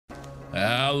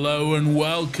Hello and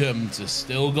welcome to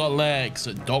Still Got Legs,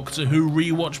 a Doctor Who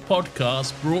Rewatch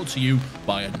podcast brought to you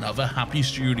by Another Happy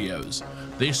Studios.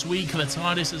 This week, the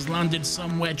TARDIS has landed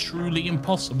somewhere truly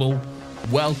impossible.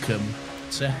 Welcome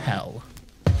to hell.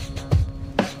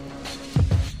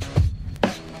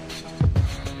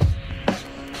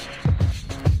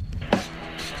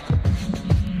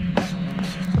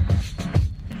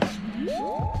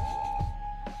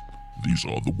 These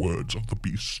are the words of the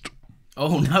beast.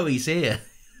 Oh no, he's here.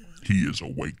 He is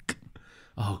awake.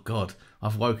 Oh God,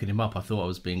 I've woken him up. I thought I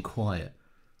was being quiet.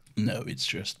 No, it's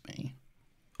just me.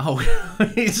 Oh,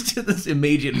 it's just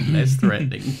immediately less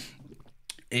threatening.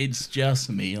 It's just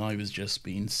me. I was just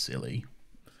being silly.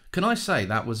 Can I say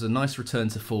that was a nice return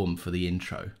to form for the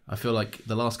intro? I feel like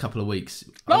the last couple of weeks...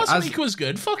 Last week was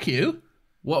good. Fuck you.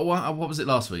 What was it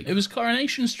last week? It was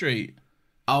Coronation Street.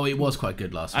 Oh, it was quite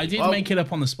good last week. I did make it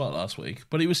up on the spot last week,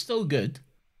 but it was still good.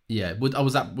 Yeah,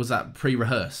 was that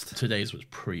pre-rehearsed? Today's was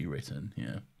pre-written,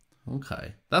 yeah.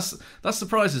 Okay. That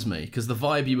surprises me, because the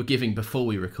vibe you were giving before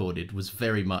we recorded was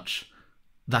very much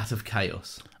that of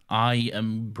chaos. I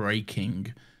am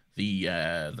breaking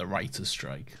the writer's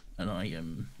strike, and I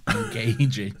am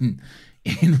engaging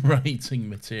in writing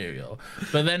material.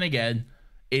 But then again,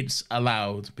 it's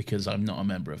allowed because I'm not a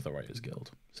member of the Writers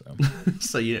Guild. So,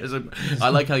 so I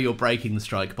like how you're breaking the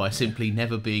strike by simply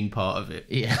never being part of it.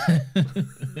 Yeah.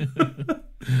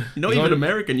 You're not even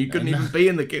American. You couldn't even be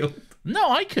in the guild. No,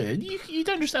 I could. You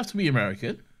don't just have to be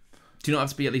American. Do you not have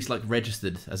to be at least like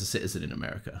registered as a citizen in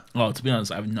America? Well, to be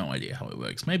honest, I have no idea how it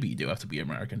works. Maybe you do have to be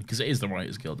American because it is the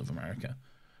Writers Guild of America.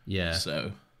 Yeah.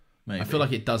 So maybe. I feel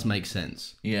like it does make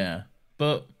sense. Yeah,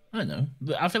 but I don't know.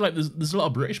 I feel like there's a lot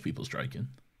of British people striking.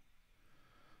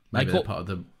 Maybe they're part of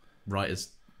the Writers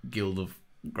Guild of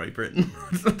Great Britain.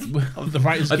 The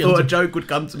Writers I Guild thought a joke would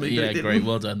come to me. Yeah, great,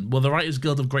 well done. Well, the Writers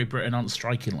Guild of Great Britain aren't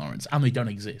striking, Lawrence, and they don't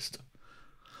exist.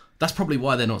 That's probably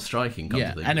why they're not striking.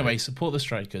 Yeah. Anyway, support the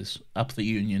strikers. Up the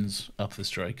unions. Up the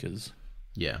strikers.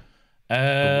 Yeah.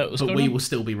 But we will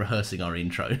still be rehearsing our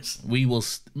intros. We will.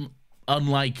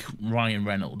 Unlike Ryan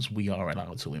Reynolds, we are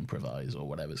allowed to improvise or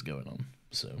whatever's going on.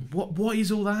 So what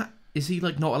is all that? Is he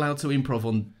like not allowed to improv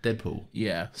on Deadpool?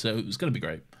 Yeah. So it's going to be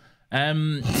great.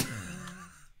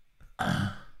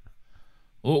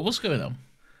 What's going on?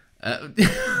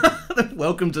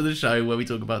 Welcome to the show where we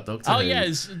talk about Doctor Who. Oh yeah,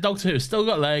 it's Doctor Who. Still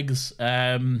Got Legs.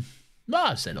 No,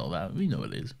 I've said all that. We know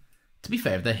what it is. To be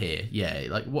fair, if they're here, yeah.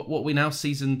 Like what we now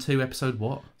season 2 episode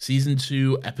what? Season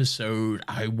 2 episode.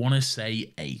 I want to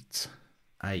say 8.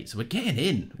 8. So we're getting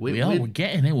in. We're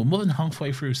getting in. We're more than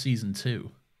halfway through season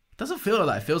 2. Doesn't feel like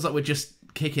that. It feels like we're just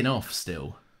kicking off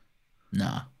still.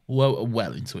 Nah.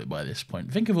 Well into it by this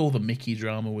point. Think of all the Mickey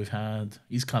drama we've had.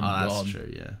 He's kind of gone. That's true,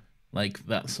 yeah. Like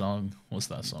that song. What's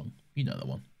that song? You know that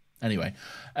one. Anyway.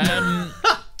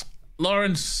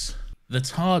 Lawrence, the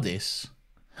TARDIS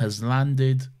has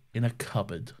landed in a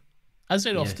cupboard. As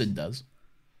it often does.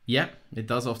 Yeah, it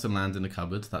does often land in a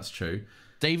cupboard. That's true.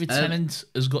 David Tennant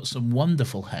has got some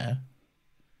wonderful hair.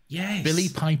 Yes. Billy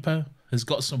Piper has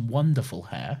got some wonderful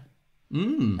hair.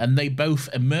 Mm. And they both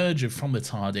emerge from the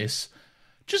TARDIS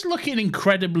just looking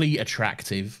incredibly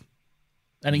attractive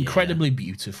and incredibly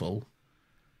beautiful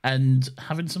and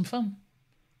having some fun.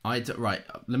 Right,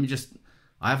 let me just...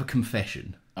 I have a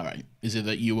confession. All right. Is it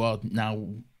that you are now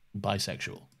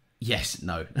bisexual? Yes,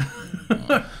 no.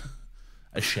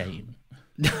 A shame.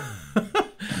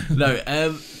 No,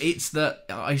 it's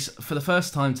that for the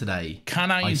first time today...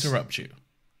 Can I interrupt you?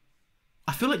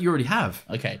 I feel like you already have.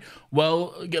 Okay.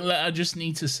 Well, I just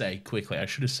need to say quickly, I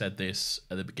should have said this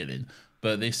at the beginning,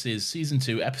 but this is Season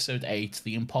 2, Episode 8,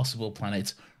 The Impossible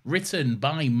Planet, written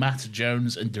by Matt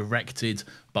Jones and directed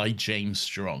by James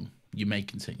Strong. You may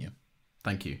continue.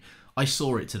 Thank you. I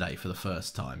saw it today for the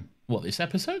first time. What, this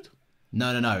episode?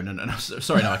 No.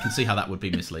 Sorry, no, I can see how that would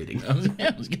be misleading. I was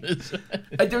going to say.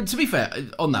 To be fair,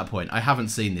 on that point, I haven't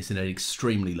seen this in an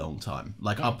extremely long time.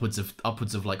 Like upwards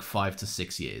of like 5 to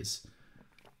 6 years.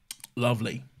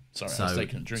 Lovely. Sorry, I was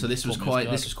taking a drink. So this was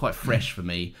quite fresh for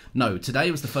me. No,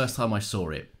 today was the first time I saw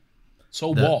it. So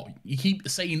what? You keep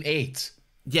saying it.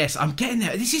 Yes, I'm getting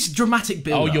there. This is dramatic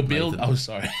build. Oh, you're building. Oh,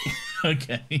 sorry.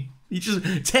 Okay. You're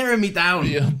just tearing me down.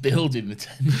 You're building the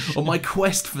tension. On my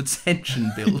quest for tension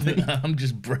building. I'm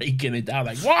just breaking it down.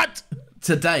 Like, what?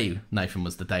 Today, Nathan,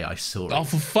 was the day I saw it. Oh,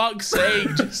 for fuck's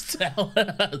sake, just tell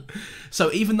her.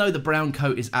 So even though the brown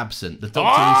coat is absent, the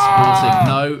Doctor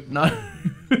is sporting... No.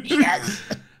 Yes.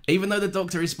 Even though the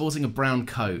Doctor is sporting a brown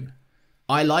coat,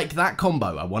 I like that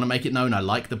combo. I want to make it known I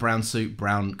like the brown suit,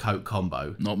 brown coat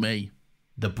combo. Not me.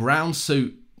 The brown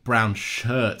suit, brown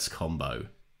shirts combo.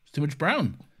 It's too much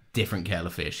brown. different kettle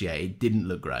of fish. Yeah, it didn't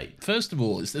look great. First of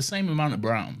all, it's the same amount of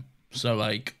brown. So,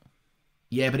 like...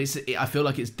 Yeah, but I feel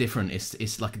like it's different.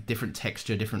 It's like a different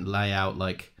texture, different layout.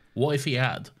 Like, what if he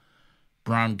had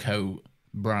brown coat,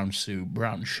 brown suit,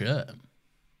 brown shirt?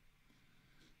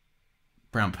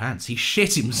 Brown pants. He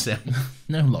shit himself.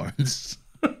 No, Lawrence.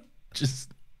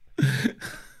 Just...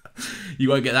 You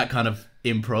won't get that kind of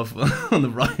improv on the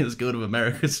Writers Guild of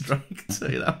America strike, I'll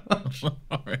tell you that much.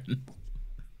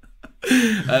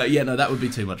 Yeah, no, that would be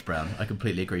too much brown. I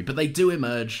completely agree. But they do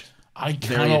emerge I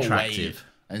very cannot attractive.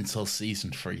 wait until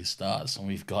season 3 starts and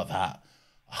we've got that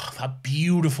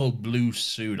beautiful blue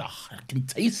suit. Oh, I can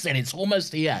taste it. It's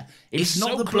almost here. It's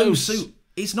not so the close. blue suit.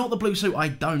 It's not the blue suit. I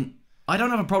don't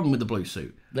have a problem with the blue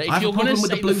suit. Like, I if have you're a problem going to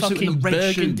with say the blue the suit fucking and the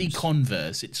red burgundy shoes.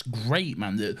 Converse, it's great,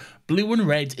 man. The blue and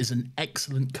red is an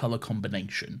excellent colour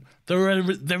combination.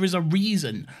 There is a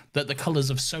reason that the colours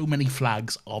of so many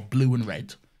flags are blue and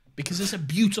red. Because it's a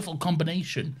beautiful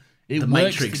combination. It The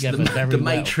works Matrix, together very the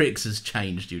well. Matrix has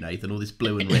changed you, Nathan. All this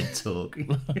blue and red talk.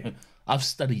 I've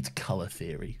studied colour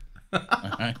theory.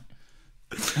 Alright.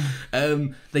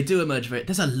 They do emerge very.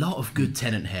 There's a lot of good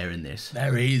Tennant hair in this.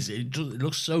 There is. It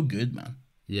looks so good, man.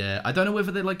 Yeah, I don't know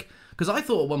whether they're like, because I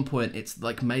thought at one point it's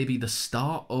like maybe the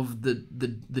start of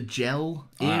the gel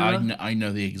era. I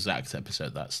know the exact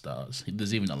episode that starts.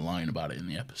 There's even a line about it in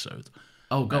the episode.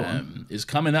 Oh, go on. It's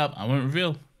coming up. I won't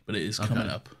reveal, but it is coming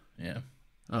up. Yeah.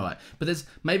 All right, but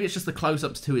maybe it's just the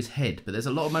close-ups to his head. But there's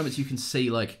a lot of moments you can see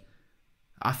like,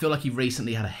 I feel like he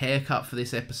recently had a haircut for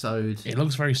this episode. It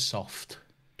looks very soft.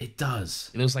 It does.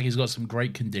 It looks like he's got some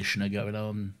great conditioner going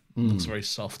on. It looks very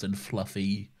soft and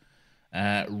fluffy.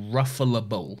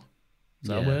 Ruffleable. Is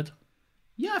that a word?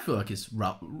 Yeah, I feel like it's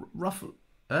yeah.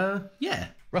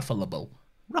 Ruffleable.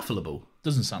 Ruffleable.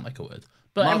 Doesn't sound like a word.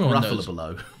 But Mark everyone knows.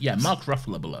 Ruffleable. Yeah, Mark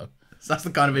Ruffleable. So that's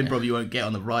the kind of improv you won't get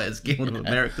on the Writers Guild of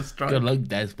America strike. Good luck,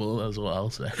 Deadpool. That's what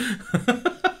I'll say.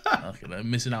 Okay, I'm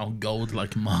missing out on gold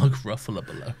like Mark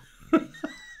Ruffleable.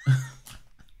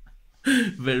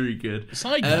 Very good.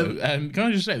 Side note, can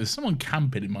I just say, there's someone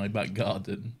camping in my back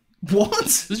garden.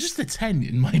 What? There's just a tent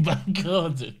in my back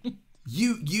garden.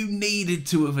 You needed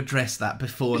to have addressed that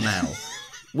before now.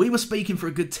 We were speaking for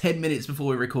a good 10 minutes before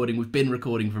we were recording. We've been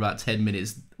recording for about 10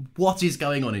 minutes. What is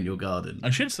going on in your garden? I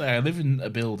should say I live in a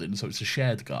building, so it's a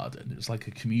shared garden. It's like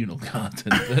a communal garden.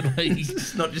 But like,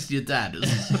 It's not just your dad, is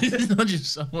it? it's not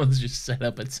just someone's just set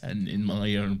up a tent in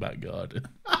my own back garden.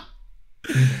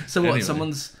 So what, Anyway.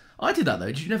 someone's... I did that though.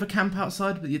 Did you never camp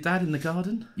outside with your dad in the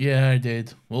garden? Yeah, I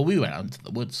did. Well, we went out into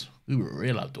the woods. We were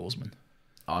real outdoorsmen.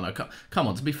 Oh no, come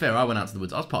on. To be fair, I went out to the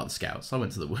woods. I was part of the Scouts. I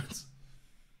went to the woods.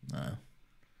 No.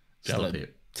 Stop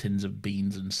it. Tins of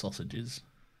beans and sausages.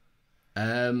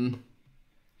 I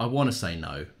want to say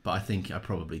no, but I think I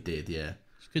probably did, yeah.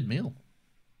 It's a good meal.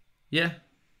 Yeah.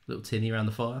 Little tinny around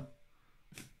the fire.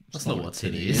 That's not what a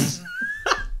tinny is.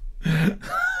 is.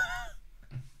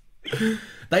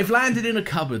 They've landed in a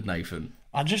cupboard, Nathan.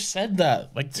 I just said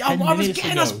that like 10 I was minutes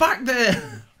getting ago. us back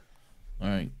there. All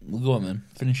right, we'll go on then.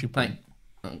 Finish your point.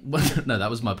 No, that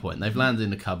was my point. They've landed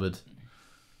in a cupboard.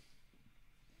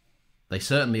 They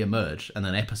certainly emerge, and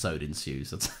an episode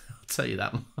ensues. I'll tell you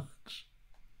that much.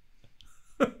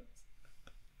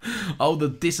 Oh, the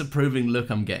disapproving look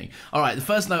I'm getting. All right, the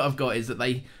first note I've got is that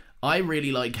I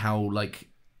really like how like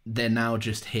they're now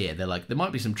just here. They're like, there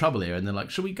might be some trouble here, and they're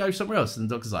like, should we go somewhere else? And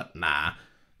the doctor's like, nah.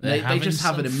 They just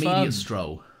have an some immediate fun.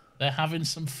 stroll. They're having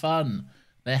some fun.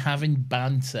 They're having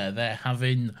banter. They're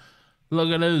having,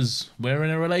 look at us. We're in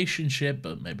a relationship,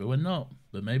 but maybe we're not.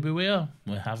 But maybe we are.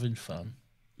 We're having fun.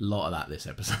 A lot of that this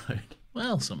episode.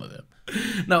 Well, some of it.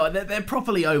 No, they're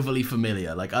properly overly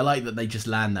familiar. Like, I like that they just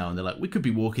land now and they're like, we could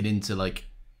be walking into, like,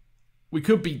 we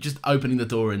could be just opening the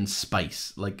door in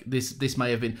space. Like, this may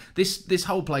have been, this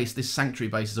whole place, this sanctuary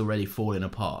base is already falling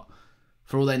apart.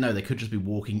 For all they know, they could just be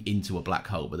walking into a black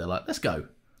hole, but they're like, let's go.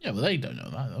 Yeah, but they don't know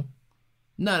that, though.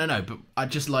 No, but I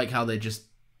just like how they just,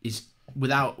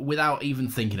 without even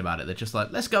thinking about it, they're just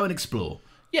like, let's go and explore.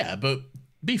 Yeah, but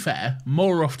be fair,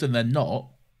 more often than not,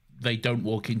 they don't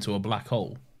walk into a black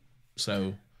hole.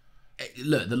 So,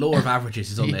 Look, the law of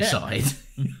averages is on their side.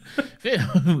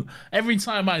 every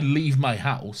time I leave my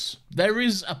house, there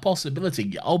is a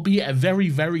possibility, albeit a very,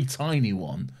 very tiny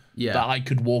one, Yeah. that I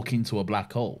could walk into a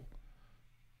black hole.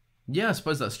 Yeah, I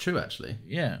suppose that's true, actually.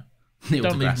 Yeah. Neil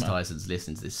Don't leave deGrasse my- Tyson's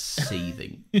listening to this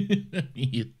seething.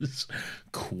 He is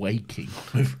quaking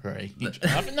with rage.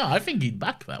 I think he'd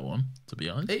back that one, to be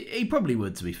honest. He probably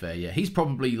would, to be fair, yeah. He's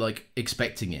probably, like,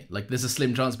 expecting it. Like, there's a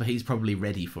slim chance, but he's probably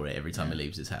ready for it every time he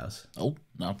leaves his house. Oh,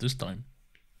 not this time.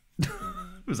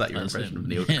 Was that your impression of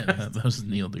Neil Yeah, deGrasse? that was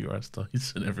Neil deGrasse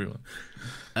Tyson, everyone.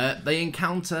 They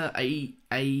encounter a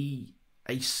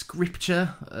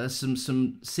scripture, some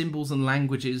symbols and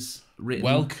languages written.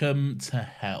 Welcome to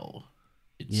hell,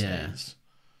 it says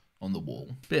on the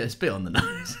wall. It's a bit on the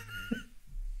nose.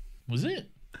 Was it?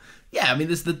 Yeah, I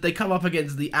mean, they come up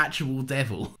against the actual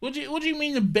devil. What do you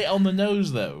mean a bit on the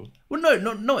nose, though? Well,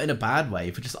 no, not in a bad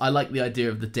way. But just I like the idea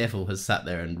of the devil has sat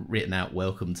there and written out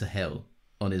 "Welcome to Hell"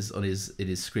 in his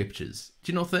scriptures.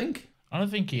 Do you not think? I don't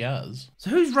think he has.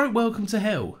 So who's wrote "Welcome to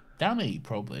Hell"? Danny,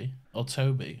 probably. Or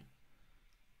Toby.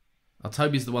 Oh,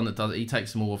 Toby's the one that does it. He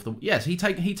takes them all off the... Yes, he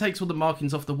takes all the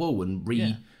markings off the wall and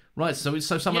Right, so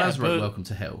someone else wrote "Welcome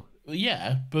to Hell."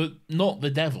 Yeah, but not the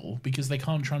devil, because they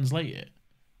can't translate it.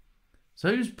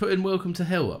 So who's putting "Welcome to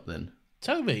Hell" up then?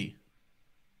 Toby.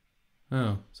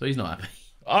 Oh, so he's not happy.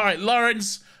 All right,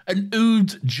 Lawrence, an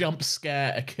ood jump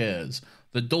scare occurs.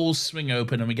 The doors swing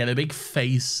open and we get a big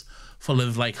face full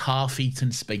of, like,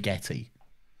 half-eaten spaghetti.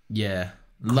 Yeah.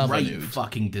 Love Great an ood.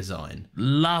 fucking design.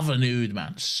 Love an ood,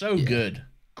 man. So good.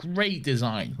 Great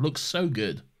design. Looks so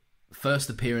good. First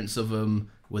appearance of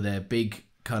them with their big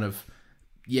kind of,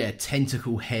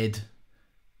 tentacle head.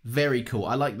 Very cool.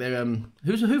 I like their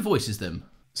who voices them?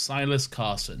 Silas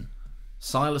Carson.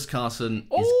 Silas Carson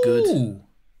is good.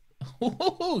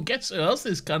 Oh, guess who else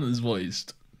this cannon's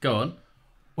voiced? Go on.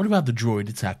 What about the droid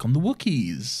attack on the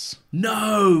Wookiees?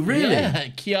 No, really? Yeah,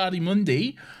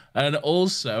 Ki-Adi-Mundi. And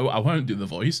also, I won't do the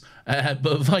voice,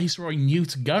 but Viceroy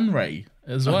Newt Gunray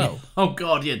as well. Oh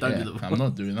God, yeah, don't do the voice. I'm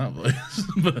not doing that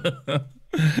voice.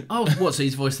 Oh, what? So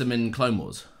he's voiced them in Clone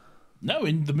Wars? No,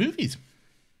 in the movies.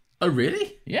 Oh,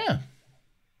 really? Yeah.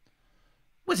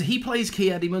 What is it? He plays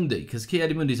Ki-Adi-Mundi because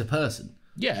Ki-Adi-Mundi's a person.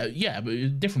 Yeah, but a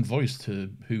different voice to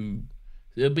who...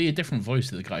 It'll be a different voice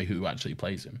to the guy who actually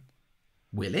plays him.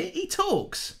 Will it? He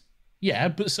talks. Yeah,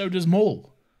 but so does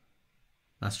Maul.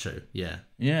 That's true, yeah.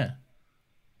 Yeah.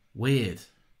 Weird.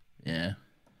 Yeah.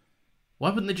 Why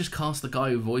wouldn't they just cast the guy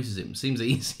who voices him? Seems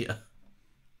easier.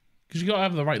 Because you got to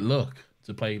have the right look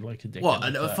to play like a dick.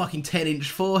 What, a fucking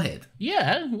 10-inch forehead?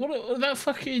 Yeah, what that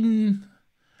fucking...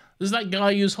 There's that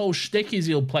guy whose whole shtick is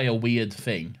he'll play a weird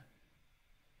thing.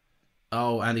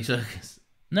 Oh, Andy Serkis.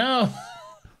 No.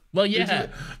 Well, yeah.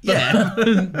 Yeah.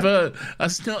 But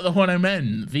that's not the one I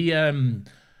meant. The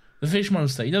fish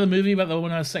monster. You know the movie about the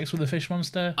one who has sex with the fish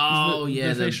monster? Oh, the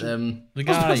yeah. fish, The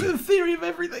guy. the theory of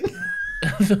everything.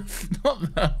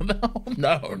 not that.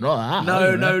 No.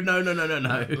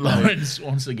 Lawrence,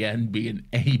 once again, being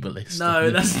ableist.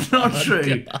 No, that's not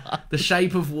true. The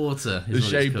Shape of Water is The what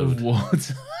Shape it's called. of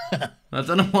Water. I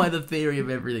don't know why the theory of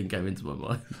everything came into my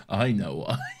mind. I know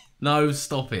why. No,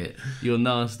 stop it. You're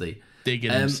nasty.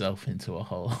 Digging himself into a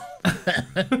hole.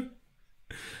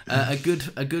 A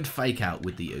good fake out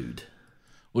with the ood.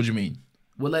 What do you mean?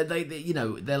 Well,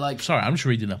 they're like... Sorry, I'm just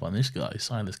reading up on this guy,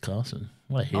 Silas Carson.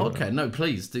 What a hero. Okay, no,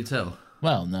 please, do tell.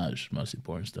 Well, no, it's mostly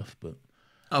boring stuff, but...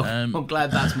 Oh, I'm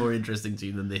glad that's more interesting to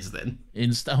you than this, then.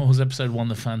 In Star Wars Episode 1,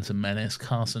 The Phantom Menace,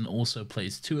 Carson also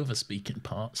plays two other speaking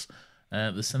parts.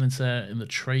 The senator in the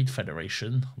Trade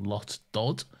Federation, Lot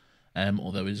Dodd,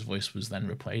 although his voice was then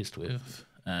replaced with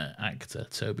actor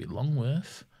Toby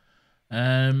Longworth.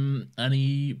 And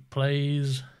he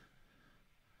plays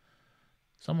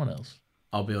someone else.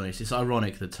 I'll be honest, it's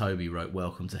ironic that Toby wrote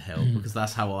Welcome to Hell, because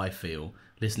that's how I feel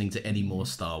listening to any more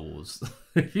Star Wars.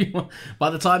 By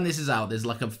the time this is out, there's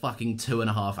like a fucking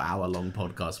 2.5 hour long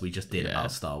podcast we just did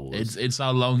about Star Wars. It's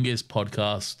our longest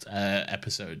podcast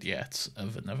episode yet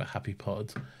of Another Happy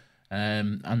Pod.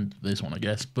 And this one, I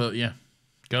guess. But yeah,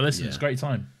 go listen. It's a great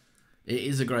time. It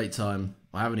is a great time.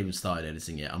 I haven't even started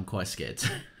editing yet. I'm quite scared.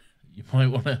 You might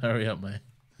want to hurry up, mate.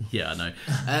 Yeah, I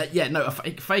know.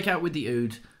 A fake out with the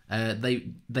ood.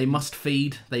 They must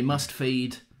feed. They must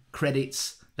feed.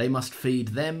 Credits. They must feed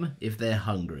them if they're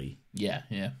hungry. Yeah,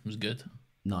 it was good.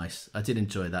 Nice. I did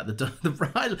enjoy that.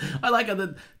 I like how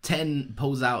the 10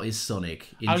 pulls out his Sonic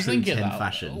in true 10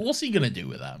 fashion. What's he gonna do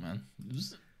with that, man?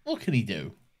 What can he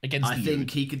do against? I think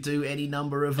he could do any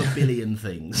number of a billion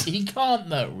things. He can't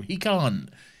though. He can't.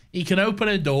 He can open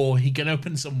a door. He can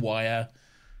open some wire.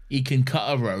 He can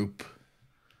cut a rope.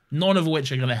 None of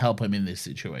which are going to help him in this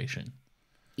situation.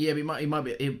 Yeah, but he might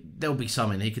be. There'll be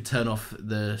something. He could turn off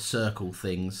the circle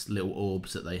things, little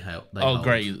orbs that they help. Hold.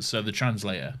 Great! So the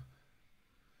translator.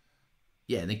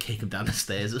 Yeah, and then kick him down the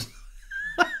stairs.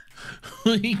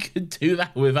 He could do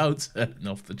that without turning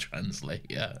off the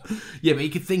translator. Yeah, but he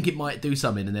could think it might do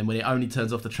something, and then when it only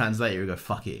turns off the translator, he'll go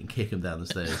fuck it and kick him down the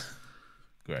stairs.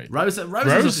 Great. Rose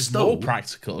is more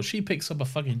practical. She picks up a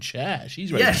fucking chair.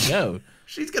 She's ready to go.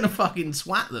 She's gonna fucking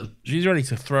swat them. She's ready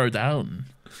to throw down,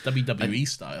 WWE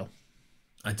style.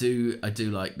 I do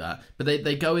like that. But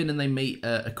they go in and they meet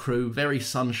a crew, very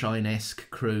Sunshine-esque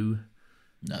crew.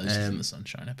 No, this isn't the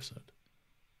Sunshine episode.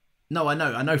 No,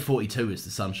 I know 42 is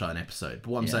the Sunshine episode,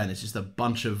 but what I'm saying is just a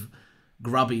bunch of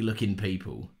grubby-looking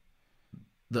people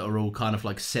that are all kind of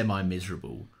like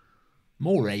semi-miserable.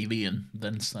 More alien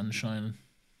than Sunshine.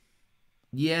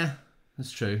 Yeah,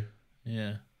 that's true.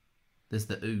 Yeah. There's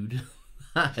the ood.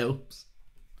 That helps.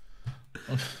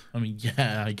 I mean,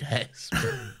 yeah, I guess.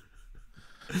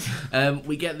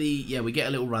 We get a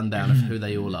little rundown of who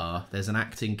they all are. There's an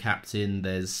acting captain.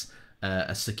 There's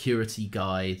a security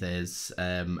guy. There's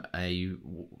a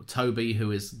Toby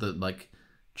who is the like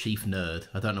chief nerd.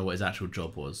 I don't know what his actual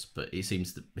job was, but it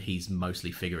seems that he's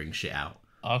mostly figuring shit out.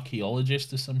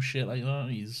 Archaeologist or some shit like that.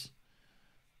 He's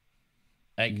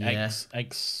ex.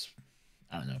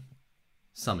 I don't know.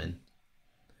 Something.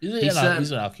 He's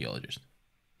an archaeologist.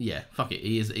 Yeah, fuck it.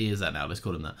 He is that now. Let's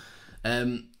call him that.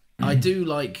 I do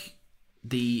like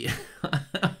the.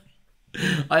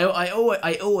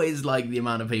 I always like the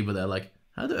amount of people that are like,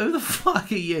 who the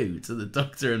fuck are you? To the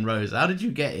Doctor and Rose. How did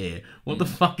you get here? What the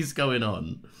fuck is going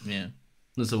on? Yeah,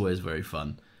 that's always very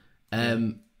fun.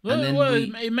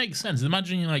 It makes sense.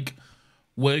 Imagine you're like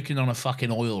working on a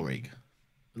fucking oil rig.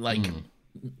 Like,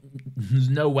 there's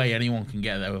no way anyone can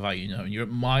get there without you knowing. You're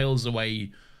miles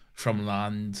away from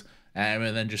land,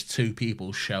 and then just two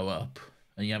people show up,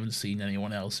 and you haven't seen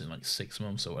anyone else in like 6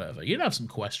 months or whatever. You'd have some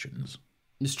questions.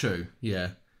 It's true,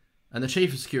 yeah. And the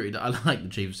chief of security, I like the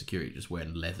chief of security just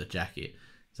wearing a leather jacket.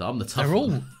 So I'm the tough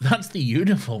one. That's the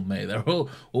uniform, mate. They're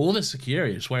all the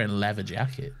security just wearing leather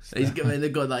jackets. He's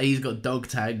got dog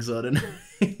tags on, and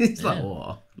it's like,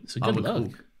 what? It's a good look.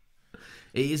 Cool.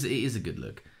 It is a good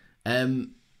look.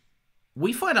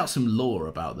 We find out some lore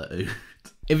about the Ood.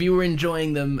 If you were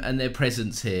enjoying them and their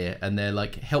presence here and their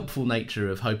like helpful nature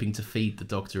of hoping to feed the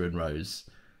Doctor and Rose,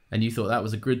 and you thought that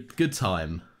was a good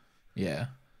time, yeah,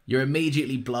 you're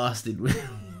immediately blasted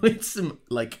with some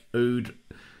like Ood,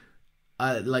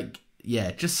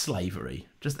 just slavery,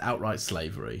 just outright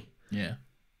slavery. Yeah,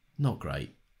 not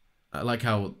great. I like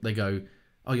how they go,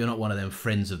 "Oh, you're not one of them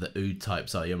friends of the Ood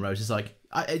types, are you?" And Rose is like,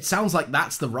 "It sounds like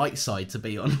that's the right side to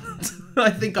be on." I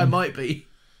think I might be.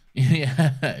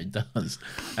 Yeah, it does.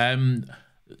 One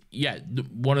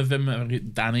of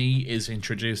them, Danny, is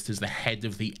introduced as the head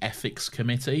of the ethics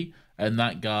committee, and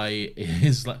that guy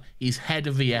is like, he's head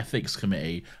of the ethics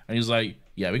committee, and he's like,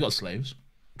 "Yeah, we got slaves."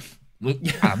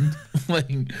 And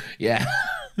like, yeah.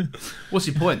 What's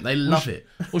your point? They love it.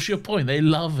 What's your point? They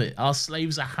love it. Our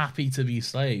slaves are happy to be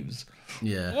slaves.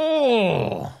 Yeah.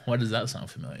 Oh, why does that sound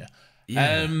familiar?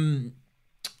 Yeah.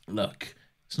 Look,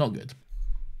 it's not good.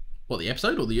 What, the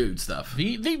episode or the Ood stuff?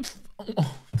 The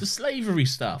slavery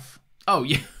stuff. Oh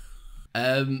yeah.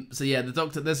 So yeah, the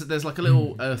Doctor. There's like a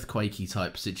little earthquakey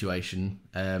type situation.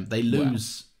 They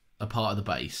lose a part of the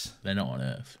base. They're not on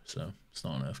Earth, so it's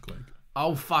not an earthquake.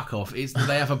 Oh fuck off!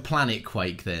 They have a planet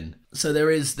quake then. So there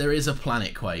is a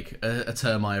planet quake, a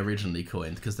term I originally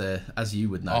coined because they're, as you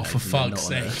would know. Oh, for fuck's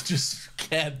sake, just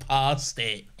get past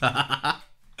it. I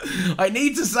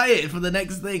need to say it for the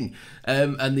next thing.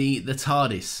 And the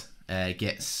TARDIS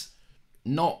gets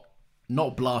not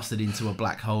blasted into a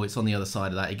black hole. It's on the other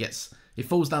side of that. It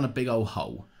falls down a big old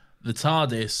hole. The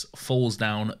TARDIS falls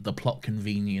down the plot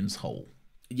convenience hole.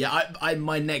 Yeah,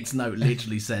 my next note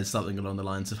literally says something along the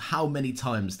lines of how many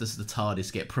times does the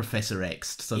TARDIS get Professor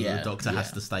X'd so that the Doctor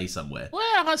has to stay somewhere? Well,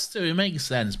 it has to. It makes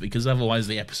sense because otherwise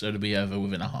the episode would be over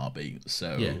within a heartbeat.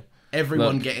 So yeah,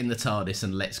 everyone get in the TARDIS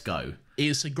and let's go.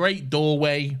 It's a great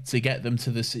doorway to get them to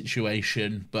the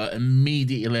situation, but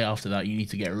immediately after that, you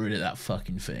need to get rid of that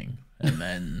fucking thing, and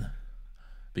then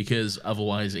because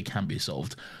otherwise it can be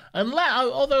solved.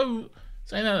 Although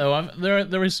saying that though,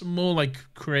 there is some more like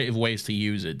creative ways to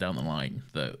use it down the line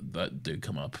that do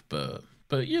come up, but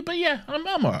yeah, I'm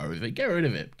alright with it. Get rid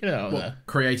of it. Get it out of there.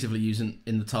 Creatively using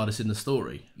in the TARDIS in the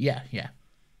story. Yeah.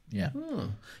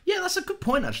 Oh. Yeah, that's a good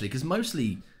point actually, because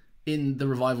mostly in the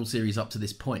revival series up to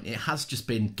this point, it has just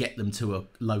been get them to a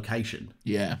location.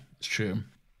 Yeah, it's true.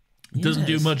 It doesn't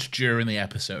do much during the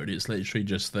episode. It's literally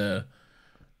just the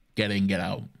get in, get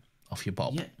out, off your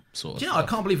pop sort of stuff. I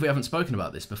can't believe we haven't spoken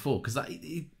about this before, because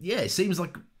it seems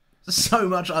like there's so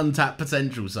much untapped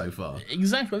potential so far.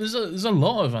 Exactly. There's a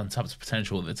lot of untapped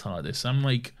potential with the TARDIS. I'm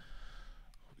like,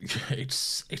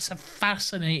 it's a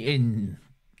fascinating.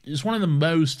 It's one of the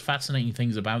most fascinating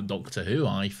things about Doctor Who,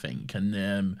 I think,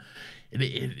 and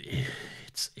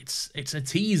it's a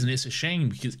tease and it's a shame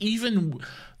because even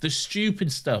the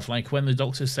stupid stuff, like when the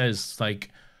Doctor says like,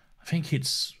 I think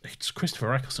it's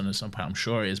Christopher Eccleston at some point, I'm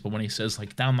sure it is, but when he says,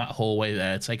 like, down that hallway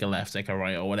there, take a left, take a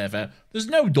right, or whatever, there's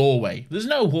no doorway. There's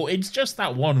no wall. It's just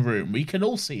that one room. We can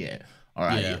all see it. All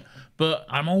right. Yeah. But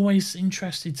I'm always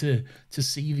interested to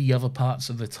see the other parts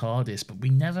of the TARDIS, but we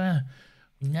never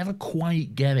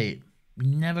quite get it. We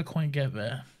never quite get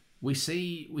there. We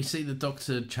see the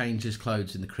Doctor change his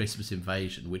clothes in the Christmas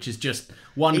Invasion, which is just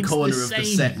one corner of the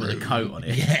set with a coat on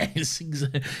it. Yeah, it's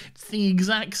the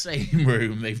exact same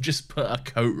room. They've just put a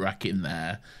coat rack in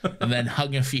there and then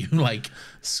hung a few like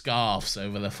scarves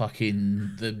over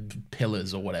the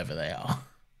pillars or whatever they are.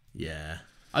 Yeah.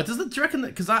 Do you reckon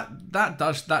that because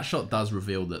that shot does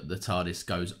reveal that the TARDIS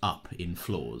goes up in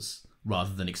floors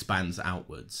rather than expands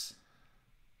outwards?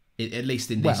 At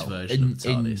least in this version of the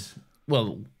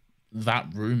TARDIS.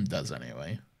 That room does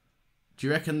anyway. Do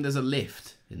you reckon there's a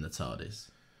lift in the TARDIS?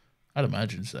 I'd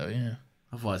imagine so, yeah.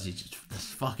 Otherwise, that's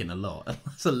fucking a lot.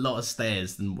 That's a lot of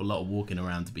stairs and a lot of walking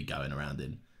around to be going around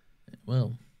in.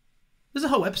 Well, there's a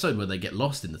whole episode where they get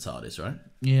lost in the TARDIS, right?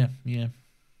 Yeah.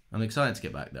 I'm excited to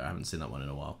get back there. I haven't seen that one in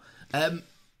a while.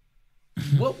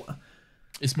 What?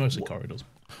 It's mostly corridors.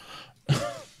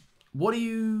 What do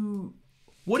you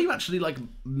actually like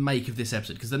make of this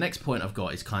episode? Because the next point I've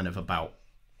got is kind of about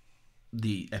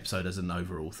the episode as an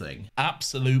overall thing.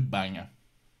 Absolute banger.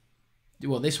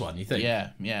 Well, this one, you think?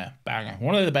 Yeah, banger.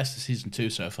 One of the best of season 2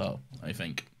 so far, I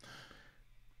think.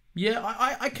 Yeah,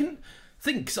 I can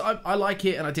think, because I like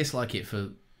it and I dislike it for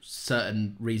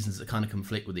certain reasons that kind of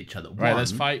conflict with each other. Right,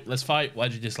 let's fight.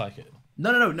 Why'd you dislike it?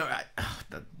 No.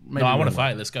 I want to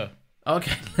fight. Let's go.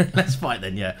 Okay, let's fight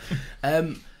then, yeah.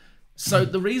 So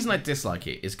the reason I dislike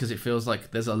it is because it feels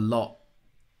like there's a lot...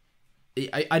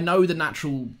 I know the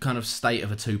natural kind of state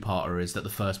of a two-parter is that the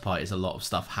first part is a lot of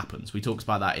stuff happens. We talked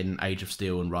about that in Age of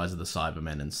Steel and Rise of the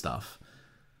Cybermen and stuff.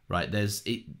 Right,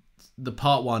 the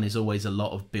part one is always a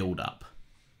lot of build-up.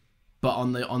 But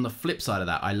on the flip side of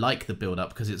that, I like the build-up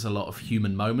because it's a lot of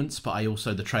human moments, but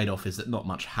the trade-off is that not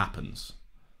much happens.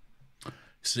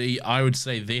 See, I would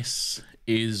say this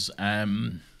is a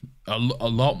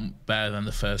lot better than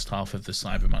the first half of the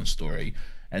Cyberman story.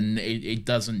 And it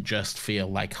doesn't just feel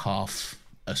like half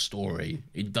a story.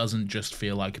 It doesn't just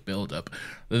feel like a build-up.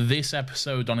 This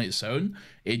episode on its own,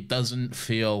 it doesn't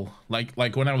feel... Like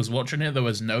when I was watching it, there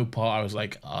was no part I was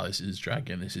like, oh, this is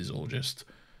dragging. This is all just...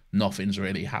 Nothing's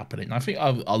really happening. I think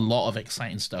a lot of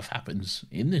exciting stuff happens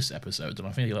in this episode, and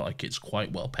I feel like it's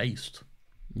quite well paced.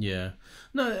 Yeah.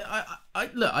 No,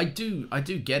 I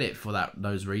do get it for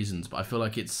those reasons, but I feel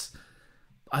like it's...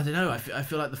 I don't know, I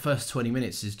feel like the first 20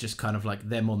 minutes is just kind of like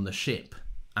them on the ship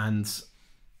and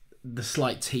the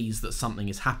slight tease that something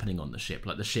is happening on the ship.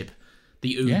 Like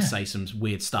the Oods say some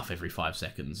weird stuff every 5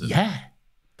 seconds. Yeah,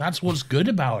 that's what's good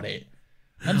about it.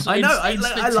 I know,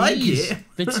 I like it.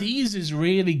 The tease is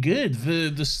really good.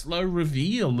 The slow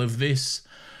reveal of this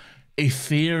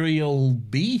ethereal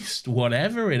beast,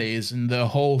 whatever it is, and the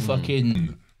whole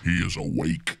fucking... He is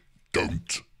awake.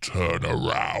 Don't turn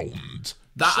around.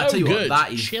 That, so I tell you good. what,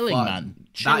 that is chilling, fun. Man.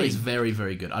 Chilling. That is very,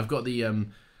 very good. I've got the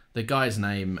guy's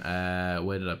name.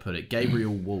 Where did I put it?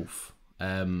 Gabriel Wolf.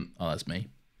 Oh, that's me.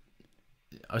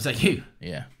 Oh, is that you?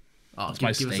 Yeah. Oh, that's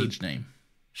my stage name.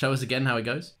 Show us again how it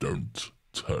goes. Don't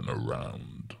turn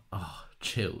around. Oh,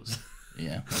 chills.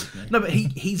 Yeah. No, but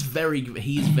he's very,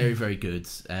 very good.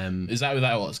 Is that who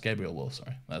that was? Gabriel Wolf.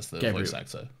 Sorry, that's the voice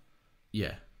actor.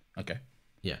 Yeah. Okay.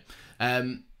 Yeah.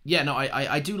 Yeah, no,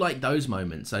 I do like those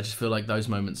moments. I just feel like those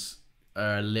moments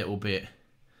are a little bit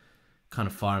kind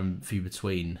of far and few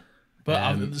between.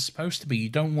 But there's supposed to be. You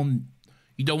don't want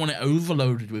it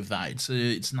overloaded with that.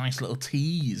 It's a nice little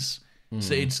tease.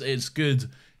 So it's good.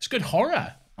 It's good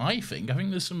horror. I think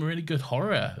there's some really good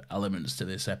horror elements to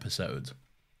this episode.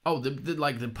 Oh,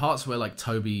 the parts where like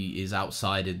Toby is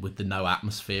outside with the no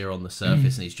atmosphere on the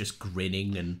surface and he's just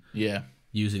grinning and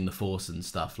using the Force and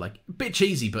stuff. Like a bit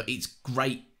cheesy, but it's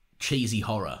great cheesy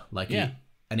horror. Like it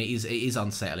is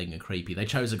unsettling and creepy. They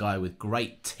chose a guy with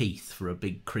great teeth for a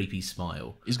big creepy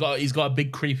smile. He's got a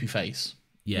big creepy face.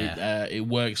 Yeah, it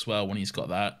works well when he's got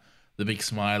the big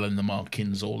smile and the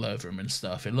markings all over him and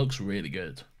stuff. It looks really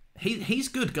good. He's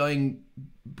good going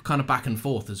kind of back and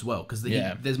forth as well, because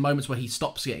there's moments where he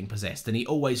stops getting possessed and he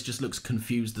always just looks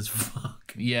confused as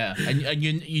fuck. Yeah, and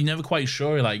you're never quite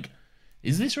sure, like,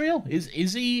 is this real?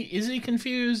 Is he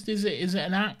confused? Is it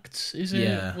an act? Is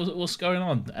it what's going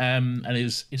on? And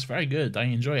it's very good. I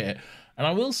enjoy it. And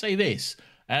I will say this,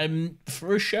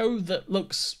 for a show that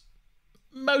looks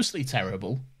mostly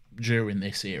terrible during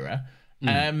this era,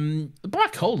 the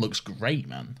Black Hole looks great,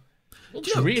 man.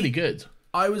 Looks really good.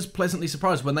 I was pleasantly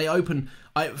surprised when they open.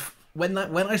 when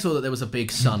I saw that there was a big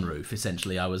sunroof,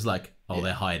 essentially, I was like, oh,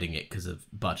 they're hiding it because of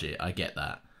budget. I get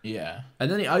that. Yeah.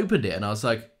 And then he opened it, and I was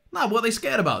like, no, what are they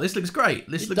scared about? This looks great.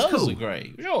 This looks cool. It does look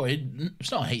great. Sure,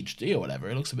 it's not HD or whatever.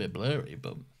 It looks a bit blurry,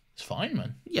 but it's fine,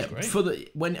 man. Yeah,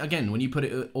 when you put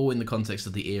it all in the context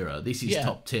of the era, this is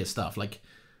top tier stuff. Like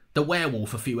the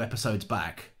werewolf a few episodes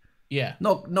back. Yeah.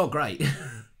 Not great.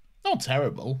 Not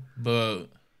terrible, but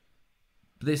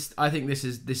I think this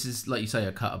is like you say,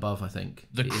 a cut above. I think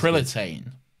the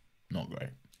Krillitane, not great.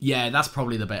 Yeah, that's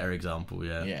probably the better example.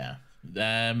 Yeah.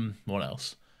 Yeah. What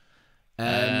else?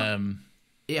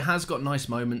 It has got nice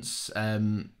moments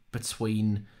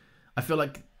between. I feel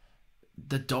like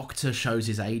the Doctor shows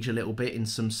his age a little bit in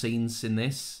some scenes in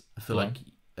this. I feel like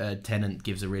Tennant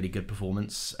gives a really good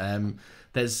performance.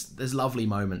 There's lovely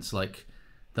moments like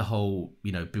the whole,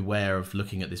 beware of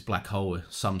looking at this black hole.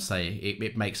 Some say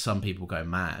it makes some people go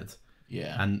mad.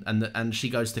 Yeah. And she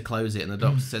goes to close it, and the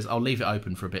Doctor says, "I'll leave it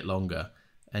open for a bit longer."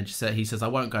 And he says, "I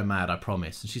won't go mad, I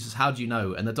promise." And she says, "How do you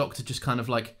know?" And the Doctor just kind of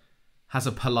like has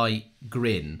a polite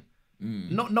grin.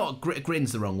 Not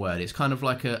grin's the wrong word. It's kind of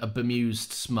like a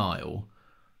bemused smile.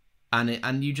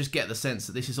 And you just get the sense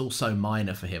that this is all so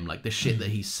minor for him. Like the shit that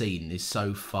he's seen is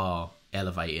so far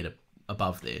elevated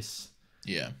above this.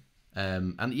 Yeah.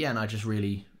 And I just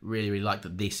really, really, really like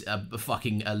that this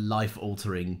a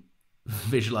life-altering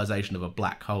visualization of a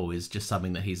black hole is just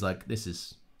something that he's like, this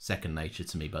is second nature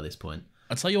to me by this point.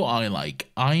 I'll tell you what I like.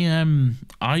 I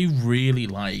really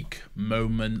like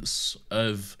moments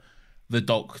of the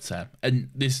Doctor, and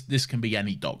this can be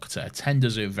any Doctor. Ten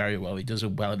does it very well. He does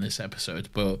it well in this episode,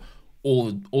 but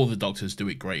all the Doctors do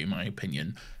it great in my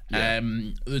opinion. Yeah.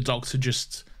 The Doctor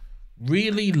just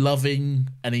really loving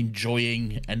and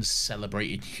enjoying and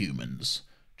celebrating humans.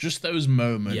 Just those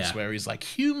moments where he's like,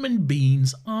 human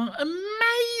beings are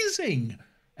amazing.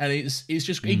 And it's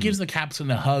just, he gives the captain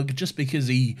a hug just because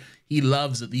he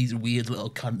loves that these weird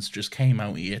little cunts just came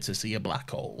out here to see a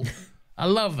black hole. I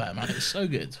love that, man. It's so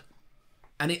good.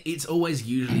 And it's always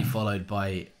usually followed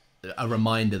by a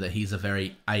reminder that he's a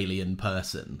very alien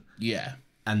person. Yeah.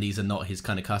 And these are not his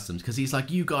kind of customs. Because he's like,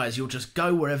 you guys, you'll just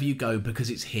go wherever you go because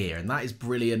it's here. And that is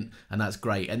brilliant. And that's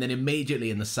great. And then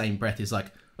immediately in the same breath, he's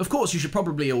like, of course, you should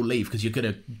probably all leave because you're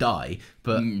going to die.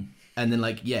 But... And then,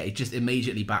 it just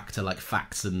immediately back to,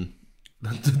 facts, and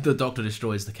the Doctor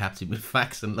destroys the captain with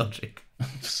facts and logic.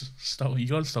 Stop! You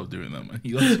gotta stop doing that, man.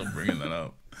 You gotta stop bringing that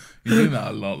up. You're doing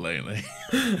that a lot lately.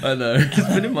 I know.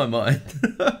 It's been in my mind.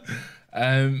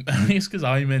 I think it's because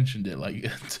I mentioned it,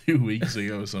 2 weeks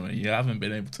ago or something. You haven't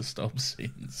been able to stop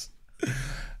since.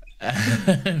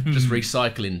 Just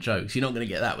recycling jokes. You're not going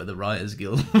to get that with the Writers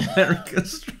Guild of America.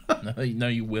 No,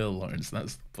 you will, Lawrence.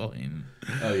 That's the point.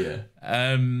 Oh yeah.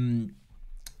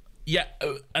 Yeah,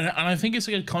 and I think it's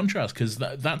a good contrast because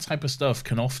that type of stuff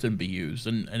can often be used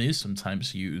and is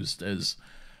sometimes used as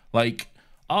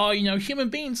human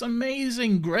beings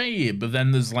amazing, great, but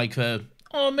then there's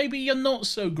maybe you're not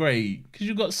so great because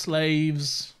you've got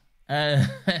slaves and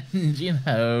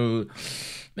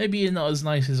maybe you're not as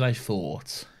nice as I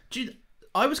thought.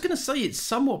 I was going to say it's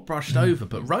somewhat brushed over,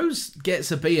 but Rose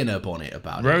gets a bee in her bonnet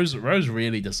about it. Rose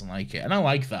really doesn't like it, and I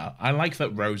like that. I like that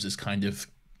Rose has kind of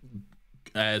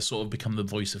sort of become the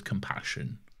voice of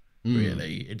compassion.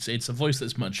 Really, it's a voice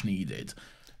that's much needed,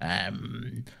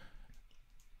 and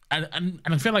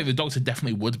I feel like the Doctor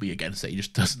definitely would be against it. He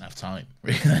just doesn't have time,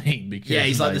 really. Because,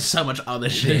 he's there's so much other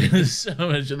shit. There's so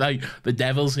much, the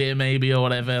devil's here maybe or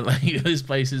whatever. This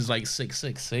place is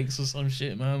 666 or some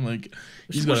shit, man.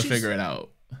 He's got to figure it out.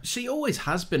 She always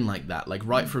has been like that.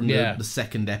 Right from the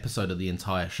second episode of the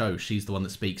entire show, she's the one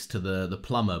that speaks to the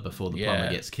plumber before the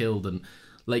plumber gets killed. And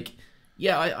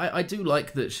I do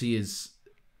like that she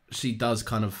does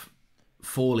kind of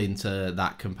fall into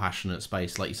that compassionate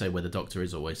space, like you say, where the Doctor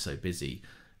is always so busy.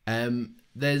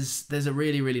 There's a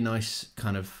really, really nice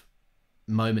kind of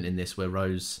moment in this where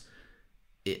Rose,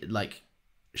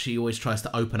 she always tries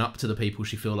to open up to the people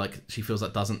she feels like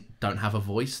don't have a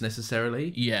voice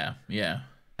necessarily. Yeah.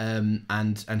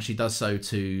 And she does so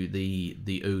to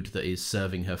the Ood that is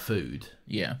serving her food.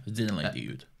 Yeah, the dinner lady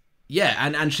Ood. Yeah,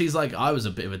 and she's like, I was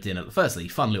a bit of a dinner. Firstly,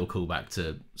 fun little callback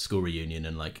to school reunion,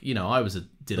 and I was a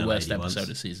dinner lady once. The worst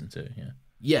episode of season 2.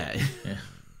 Yeah.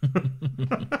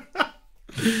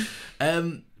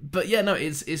 But yeah, no,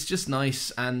 it's just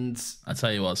nice, and I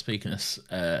tell you what. Speaking of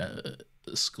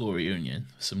school reunion,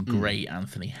 some great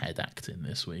Anthony Head acting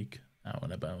this week. Out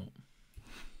and about.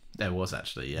 There was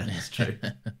actually, yeah, it's true.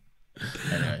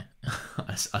 Anyway,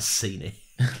 I've seen it.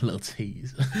 Little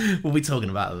tease. We'll be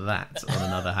talking about that on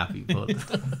another happy pod.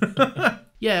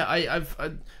 Yeah, I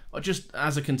just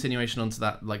as a continuation onto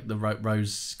that, the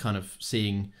Rose kind of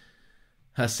seeing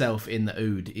herself in the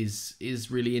Ood is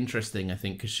really interesting, I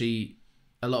think, because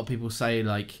a lot of people say,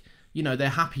 like, you know, they're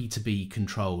happy to be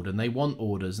controlled and they want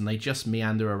orders and they just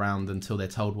meander around until they're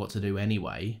told what to do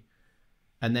anyway.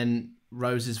 And then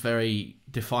Rose is very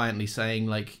defiantly saying,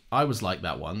 like, I was like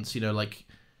that once, you know, like,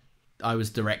 I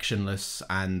was directionless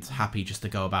and happy just to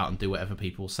go about and do whatever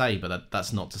people say, but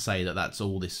that's not to say that that's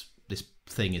all this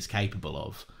thing is capable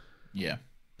of. Yeah.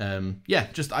 I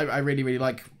really, really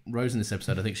like Rose in this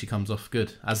episode. I think she comes off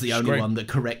good as the only one that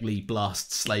correctly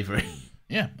blasts slavery.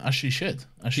 Yeah, as she should.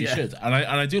 And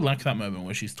I do like that moment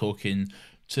where she's talking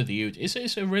to the Ood.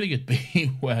 It's a really good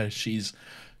beat where she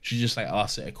just like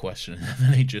asks it a question and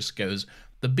then he just goes,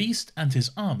 "The beast and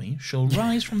his army shall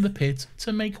rise from the pit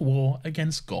to make war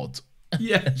against God."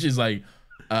 Yeah. And she's like,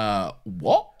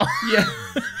 what? Yeah.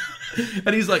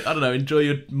 And he's like, I don't know, enjoy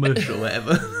your mush or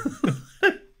whatever.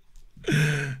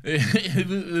 It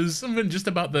was something just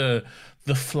about the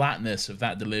flatness of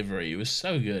that delivery. It was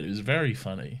so good. It was very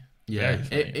funny. Yeah, very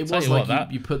funny. it was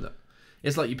like you put that.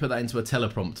 It's like you put that into a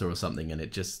teleprompter or something, and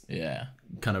it just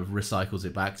kind of recycles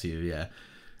it back to you. Yeah,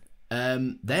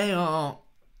 they are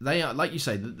like you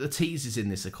say. The teases in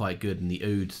this are quite good, and the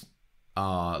Ood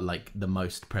are like the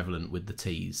most prevalent with the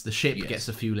tease. The ship gets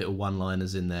a few little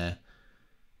one-liners in there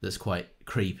that's quite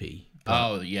creepy.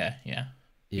 Oh yeah. Yeah.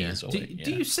 Do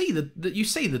you see you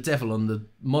see the devil on the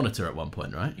monitor at one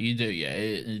point, right? You do, yeah.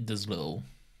 It does little,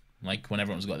 like when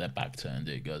everyone's got their back turned,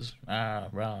 it goes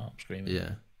rah, screaming.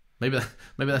 Yeah. Maybe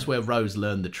that's where Rose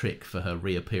learned the trick for her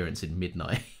reappearance in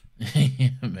midnight. Yeah,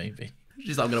 maybe.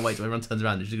 She's like, I'm gonna wait till everyone turns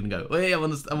around and she's gonna go, "Hey, I'm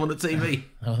on the TV."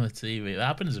 On the TV. That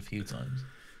happens a few times.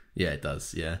 Yeah, it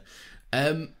does. Yeah.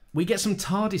 We get some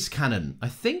TARDIS canon. I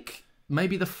think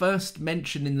maybe the first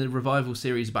mention in the revival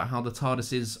series about how the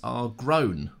TARDISes are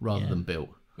grown rather than built.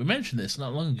 We mentioned this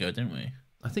not long ago, didn't we?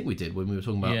 I think we did when we were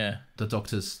talking about the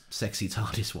Doctor's sexy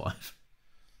TARDIS wife.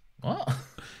 What?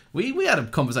 We had a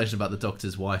conversation about the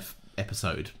Doctor's wife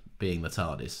episode being the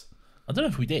TARDIS. I don't know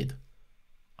if we did.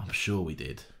 I'm sure we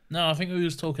did. No, I think we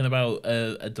was talking about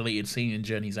a deleted scene in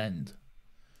Journey's End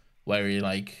where he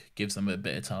like gives them a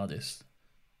bit of TARDIS.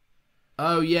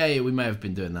 Oh yeah, we may have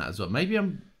been doing that as well. Maybe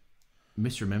I'm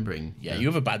misremembering. Yeah, you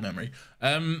have a bad memory.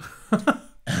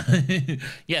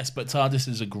 Yes, but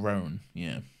TARDISes are grown.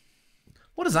 Yeah.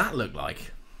 What does that look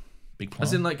like? Big plot.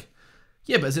 As in like,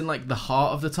 yeah, but as in like the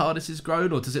heart of the TARDIS is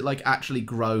grown, or does it like actually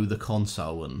grow the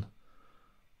console and?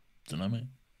 Don't know, mate.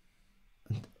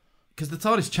 Because the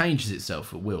TARDIS changes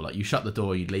itself at will. Like you shut the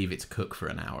door, you leave it to cook for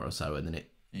an hour or so, and then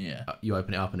you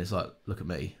open it up and it's like, look at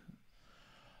me.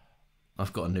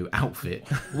 I've got a new outfit.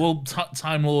 Well,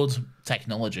 Time Lord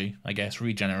technology, I guess,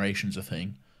 regeneration's a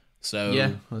thing. So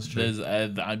yeah, that's true.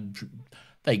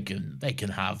 They can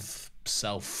have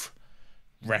not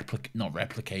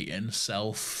replicating,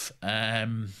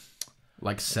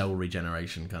 like cell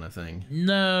regeneration kind of thing.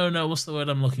 No, what's the word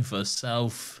I'm looking for?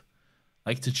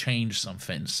 Like to change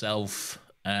something.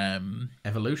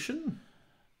 Evolution?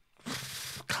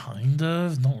 Kind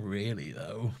of, not really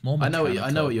though. More mechanical. I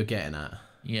know what you're getting at.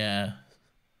 Yeah.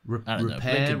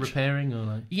 Repairing or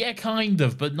like? Yeah, kind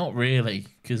of, but not really,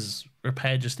 because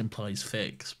repair just implies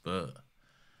fix, but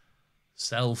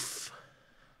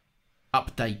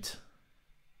update.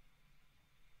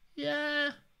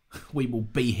 Yeah. We will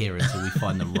be here until we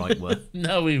find the right word.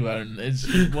 No, we won't. It's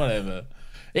whatever.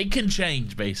 It can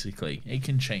change, basically. It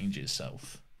can change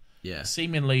itself. Yeah.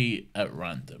 Seemingly at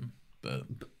random, but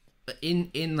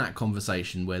in that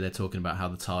conversation where they're talking about how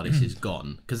the TARDIS is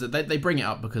gone, because they bring it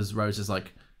up because Rose is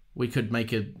like, we could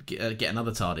get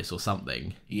another TARDIS or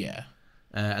something. Yeah.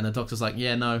 And the Doctor's like,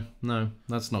 yeah, no,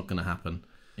 that's not going to happen.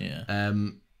 Yeah.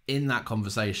 In that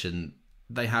conversation,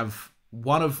 they have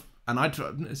one of, and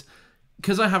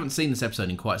because I haven't seen this episode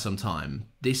in quite some time,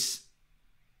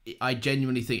 I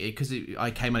genuinely think because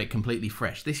I came at it completely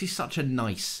fresh. This is such a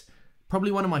nice,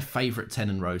 probably one of my favourite Ten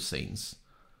and Rose scenes,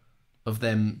 of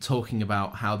them talking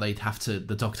about how the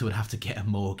Doctor would have to get a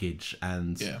mortgage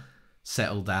and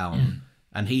settle down.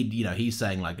 And he's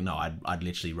saying like, no, I'd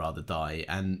literally rather die.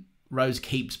 And Rose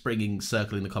keeps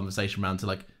circling the conversation around to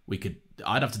like,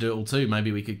 I'd have to do it all too.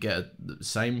 Maybe we could get the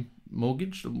same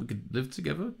mortgage and we could live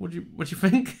together. What do you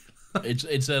think?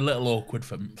 It's a little awkward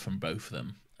from both of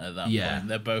them at that point.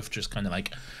 They're both just kind of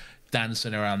like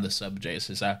dancing around the subject.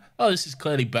 It's like, this is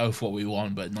clearly both what we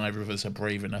want, but neither of us are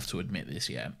brave enough to admit this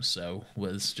yet. So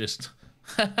let's just,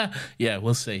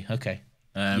 we'll see. Okay.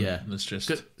 Let's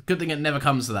just. Good thing it never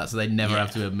comes to that, so they never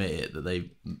have to admit it that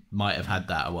they might have had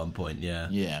that at one point. Yeah.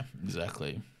 Yeah,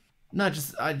 exactly. No, I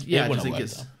just think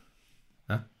it's.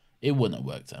 Huh? It wouldn't have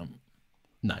worked out.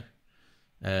 No.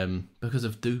 Because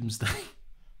of Doomsday.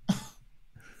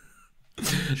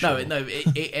 No,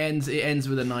 it ends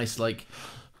with a nice like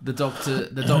the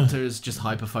doctor is just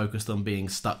hyper focused on being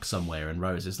stuck somewhere, and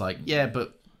Rose is like, yeah,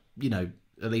 but you know,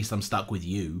 at least I'm stuck with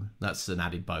you. That's an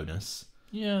added bonus.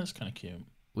 Yeah, that's kind of cute.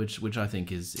 Which I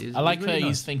think is I like really that nice.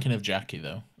 he's thinking of Jackie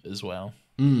though as well.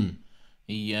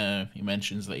 He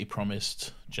mentions that he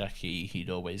promised Jackie he'd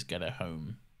always get her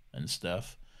home and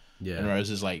stuff. Yeah, and Rose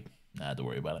is like, nah, don't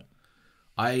worry about it.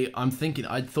 I'm thinking,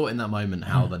 I thought in that moment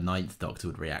how the Ninth Doctor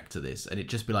would react to this, and it'd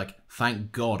just be like,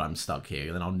 thank God I'm stuck here,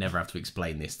 and then I'll never have to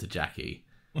explain this to Jackie.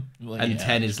 Well, and yeah.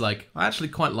 10 is like, I actually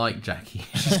quite like Jackie.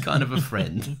 She's kind of a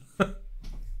friend.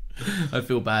 I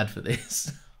feel bad for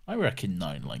this. I reckon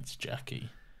 9 likes Jackie.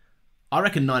 I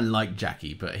reckon 9 liked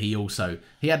Jackie, but he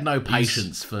had no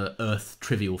patience for Earth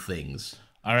trivial things.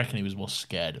 I reckon he was more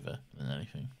scared of her than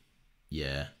anything.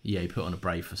 Yeah, he put on a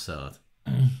brave facade.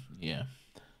 Yeah.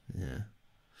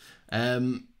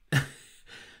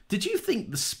 Did you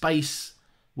think the space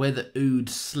where the Ood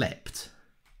slept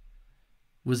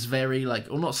was very like,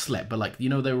 or not slept, but like, you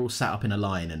know, they were all sat up in a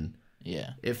line, and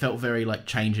Yeah. it felt very like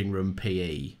changing room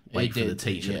PE. Wait for the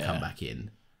teacher to come back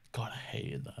in. God, I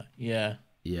hated that. Yeah.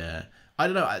 Yeah. I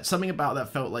don't know. Something about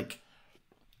that felt like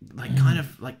kind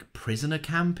of like prisoner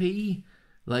campy.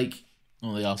 Like,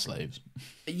 Well, they are slaves.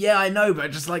 yeah, I know,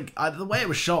 but just like the way it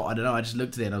was shot, I don't know. I just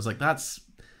looked at it and I was like, that's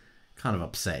kind of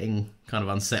upsetting, kind of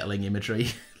unsettling imagery.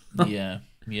 Yeah.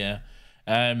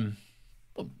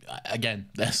 Again,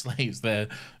 they're slaves.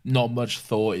 Not much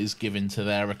thought is given to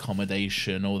their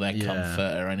accommodation or their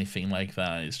comfort or anything like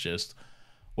that. It's just,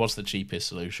 what's the cheapest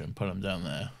solution? Put them down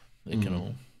there. They can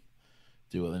all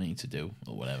do what they need to do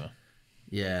or whatever.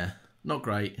 Yeah, not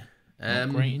great.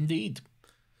 Not great indeed.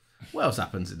 What else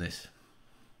happens in this?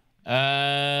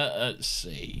 Let's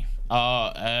see.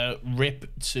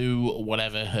 Rip to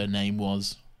whatever her name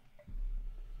was.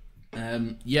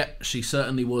 Yeah, she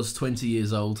certainly was 20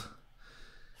 years old.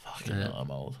 Fucking hell, I'm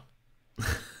old.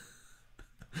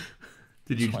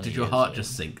 Did your 20 heart years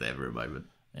just sink there for a moment?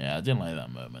 Yeah, I didn't like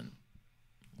that moment.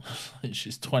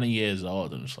 She's 20 years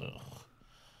old, and it's like, ugh.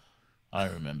 I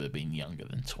remember being younger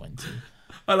than 20.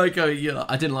 I like how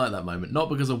I didn't like that moment. Not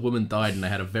because a woman died and they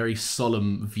had a very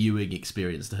solemn viewing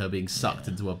experience to her being sucked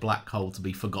into a black hole to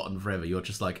be forgotten forever. You're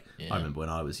just like, I remember when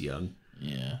I was young.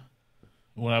 Yeah.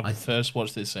 When I first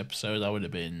watched this episode, I would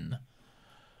have been,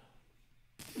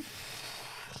 I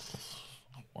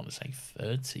want to say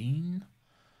 13.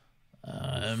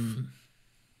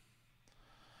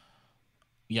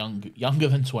 Younger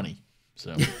than 20.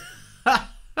 So.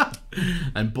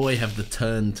 And boy, have the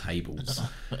turntables.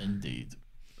 Indeed.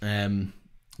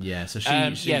 Yeah, so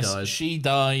she yes, dies. she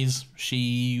dies.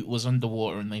 She was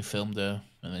underwater and they filmed her,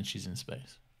 and then she's in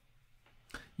space.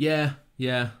 Yeah,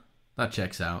 that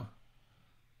checks out.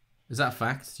 Is that a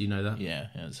fact? Do you know that? Yeah,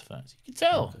 it's a fact. You can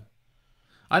tell. Okay.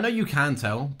 I know you can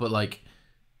tell, but like,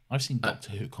 I've seen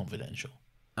Doctor Who Confidential.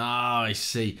 Ah, I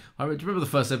see. I remember the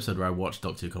first episode where I watched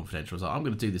Doctor Who Confidential. I was like, I'm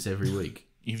going to do this every week.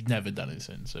 You've never done it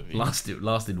since, have you?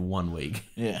 Lasted 1 week.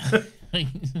 Yeah.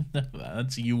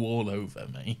 That's you all over,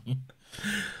 mate.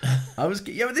 But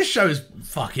this show is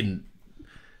fucking...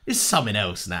 It's something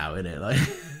else now, isn't it? Like,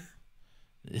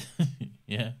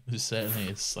 Yeah, there certainly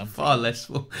is something. far less...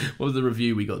 What was the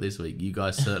review we got this week? You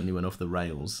guys certainly went off the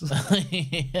rails.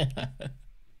 Yeah.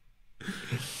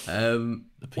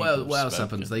 What else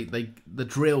happens? The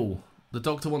drill. The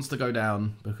Doctor wants to go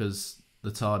down because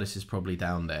the TARDIS is probably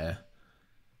down there.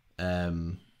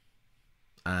 And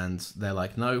they're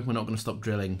like, no, we're not going to stop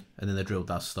drilling. And then the drill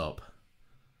does stop.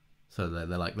 So they're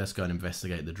like, let's go and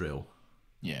investigate the drill.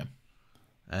 Yeah.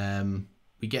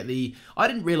 We get the... I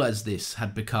didn't realise this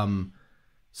had become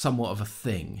somewhat of a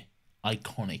thing.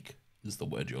 Iconic is the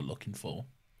word you're looking for.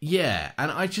 Yeah,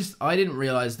 and I didn't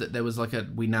realise that there was like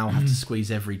we now have to squeeze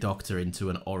every Doctor into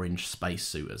an orange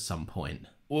spacesuit at some point.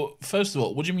 Well, first of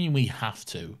all, what do you mean we have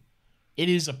to? It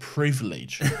is a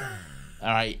privilege. All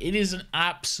right, it is an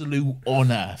absolute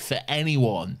honour for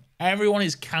anyone. Everyone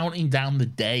is counting down the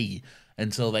day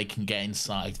until they can get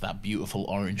inside that beautiful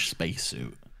orange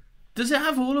spacesuit. Does it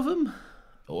have all of them?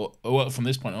 Well, from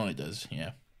this point on, it does,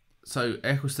 yeah. So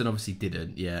Eccleston obviously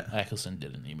didn't, yeah. Eccleston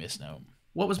didn't, he missed out.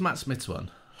 What was Matt Smith's one?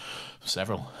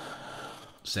 Several.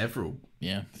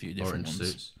 Yeah, a few different orange ones.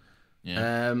 suits.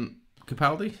 Yeah.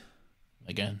 Capaldi?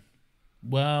 Again.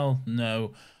 Well,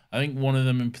 no. I think one of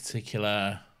them in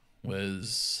particular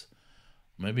was,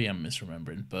 maybe I'm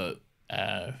misremembering, but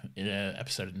in an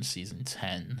episode in season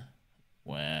 10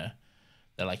 where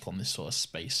they're like on this sort of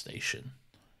space station.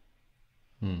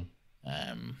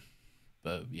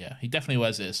 But yeah, he definitely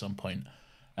wears it at some point.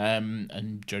 And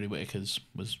Jodie Whittaker's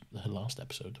was her last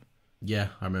episode. Yeah,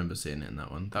 I remember seeing it in that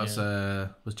one.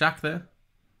 That was Jack there?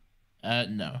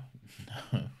 No.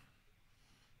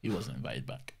 He wasn't invited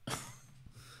back.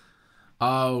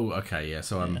 Oh, okay, yeah.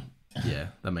 So yeah,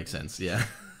 that makes sense. Yeah.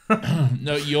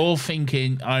 No, you're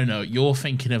thinking. I know you're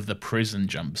thinking of the prison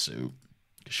jumpsuit.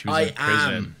 She was in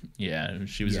prison. Yeah,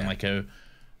 she was in like a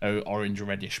orange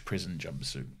reddish prison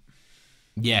jumpsuit.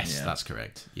 Yes, that's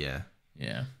correct. Yeah.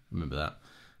 Remember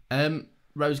that.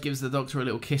 Rose gives the Doctor a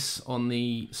little kiss on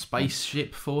the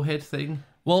spaceship forehead thing.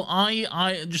 Well,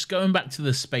 I just going back to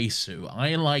the spacesuit.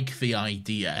 I like the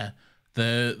idea.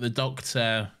 The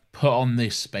Doctor put on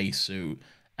this spacesuit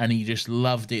and he just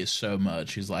loved it so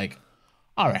much. He's like,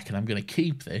 I reckon I'm going to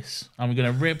keep this. I'm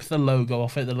going to rip the logo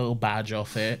off it, the little badge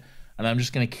off it, and I'm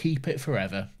just going to keep it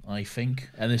forever, I think.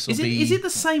 And this will be... Is it the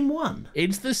same one?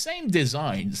 It's the same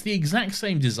design. It's the exact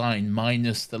same design,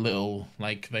 minus the little,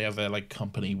 like, they have their, like,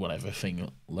 company whatever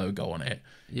thing logo on it.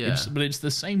 Yeah. But it's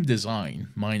the same design,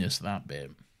 minus that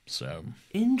bit. So...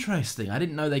 Interesting. I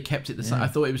didn't know they kept it the same. I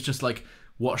thought it was just, like,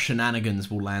 what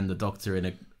shenanigans will land the Doctor in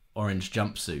a orange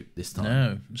jumpsuit this time.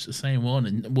 No, it's the same one,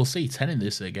 and we'll see 10 in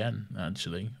this again,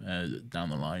 actually, down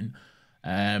the line.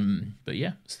 But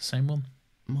yeah, it's the same one.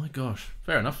 My gosh,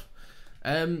 fair enough.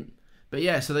 But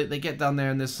yeah, so they get down there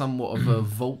and there's somewhat of a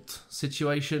vault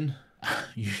situation.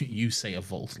 You say a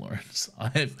vault, Lawrence.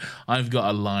 I've got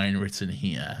a line written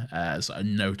here, so a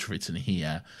note written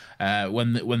here.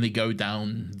 When they go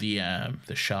down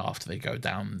the shaft, they go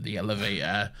down the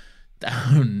elevator.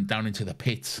 Down into the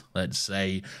pit, let's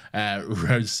say.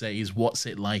 Rose says, what's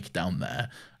it like down there?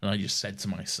 And I just said to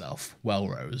myself, well,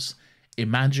 Rose,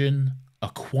 imagine a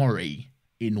quarry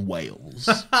in Wales.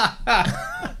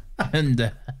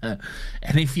 and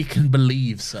if you can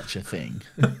believe such a thing,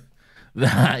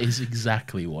 that is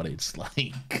exactly what it's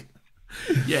like.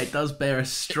 Yeah, it does bear a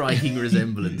striking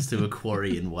resemblance to a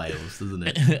quarry in Wales, doesn't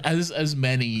it? As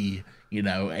many,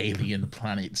 alien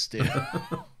planets do.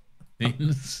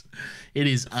 It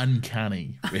is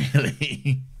uncanny,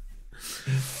 really.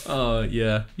 Oh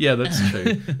yeah, that's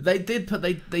true.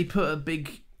 They put a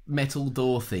big metal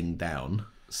door thing down,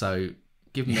 so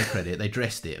give them their credit. They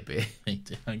dressed it a bit. They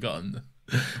did. I got them.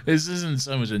 This isn't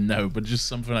so much a note, but just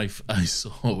something I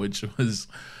saw which was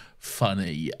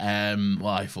funny. Well,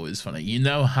 I thought it was funny. You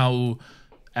know how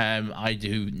I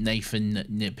do. Nathan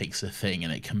nitpicks a thing,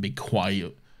 and it can be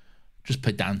quite just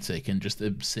pedantic and just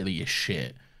the silliest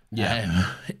shit.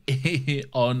 Yeah.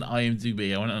 On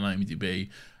IMDb, I went on IMDb,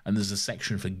 and there's a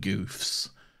section for goofs.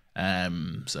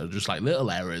 So just like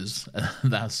little errors,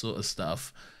 that sort of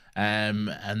stuff. And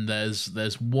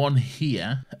there's one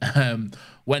here.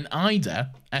 When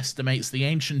Ida estimates the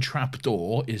ancient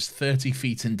trapdoor is 30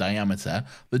 feet in diameter,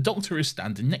 the Doctor is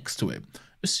standing next to it.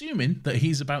 Assuming that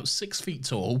he's about 6 feet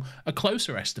tall, a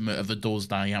closer estimate of the door's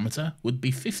diameter would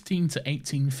be 15 to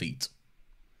 18 feet.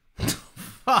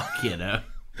 Fuck,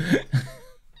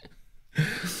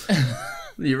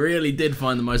 You really did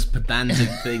find the most pedantic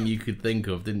thing you could think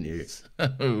of, didn't you?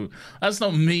 So, that's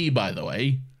not me, by the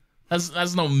way.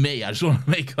 That's not me. I just want to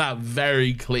make that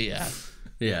very clear.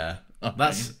 Yeah. Okay.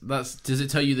 That's. Does it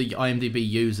tell you the IMDb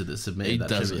user that submitted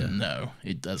that? It doesn't. No,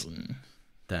 it doesn't.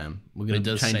 Damn. We're going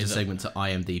to change the segment to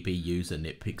IMDb user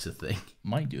nitpicks a thing.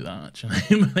 Might do that, actually.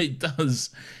 But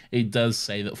it does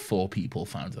say that 4 people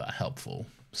found that helpful.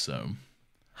 So...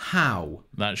 How?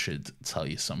 That should tell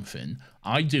you something.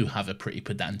 I do have a pretty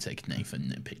pedantic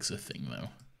Nathan nitpicks a thing, though.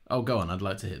 Oh, go on. I'd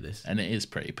like to hear this. And it is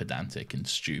pretty pedantic and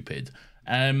stupid.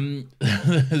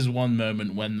 There's one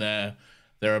moment when they're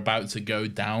about to go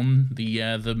down the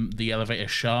elevator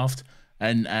shaft,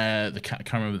 and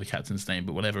can't remember the captain's name,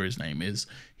 but whatever his name is,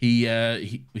 he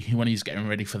when he's getting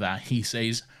ready for that, he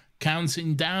says,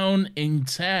 counting down in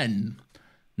 10,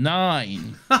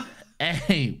 9,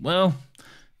 8. Well...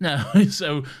 No,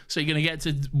 so you're going to get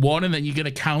to 1 and then you're going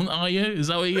to count, are you? Is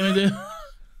that what you're going to do?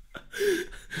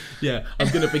 Yeah, I'm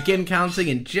going to begin counting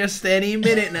in just any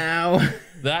minute now.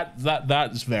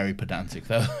 That's very pedantic,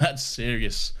 though. That's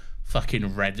serious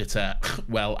fucking Redditor.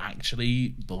 Well,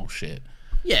 actually, bullshit.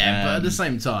 Yeah, but at the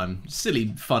same time,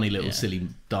 silly, funny little silly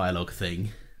dialogue thing.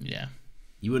 Yeah.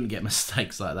 You wouldn't get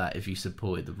mistakes like that if you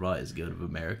supported the Writers Guild of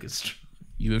America.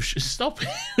 You have stop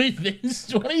with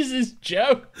this. What is this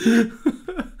joke?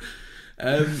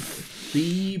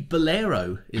 The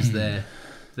Bolero is their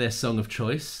song of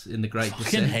choice in the Great Descent.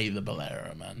 I fucking hate the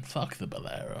Bolero, man. Fuck the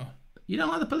Bolero. You don't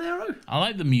like the Bolero? I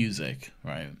like the music,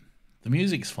 right? The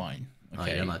music's fine. Okay. Oh,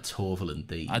 you don't like Torval and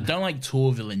Dean? I don't like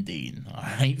Torval and Dean.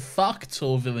 Alright, fuck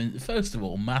Torval and... First of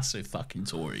all, massive fucking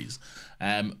Tories.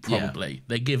 Probably. Yeah.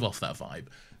 They give off that vibe.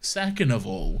 Second of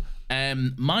all,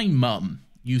 my mum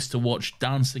used to watch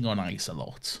Dancing on Ice a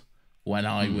lot when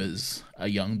I was a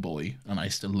young boy and I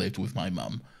still lived with my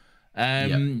mum.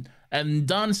 And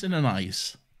Dancing on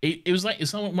Ice, it was like,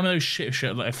 it's not one of those shit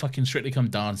shows like fucking Strictly Come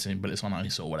Dancing, but it's on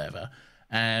ice or whatever.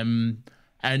 And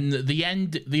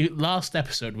the last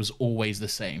episode was always the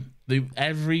same.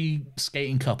 Every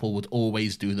skating couple would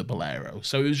always do the bolero.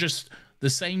 So it was just the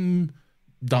same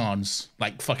dance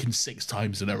like fucking 6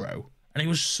 times in a row. And it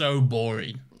was so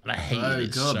boring. And I hated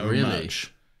it so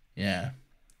much. Yeah.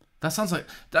 That sounds like...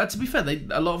 to be fair,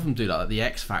 a lot of them do that. Like the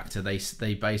X Factor, they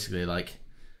basically, like...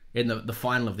 In the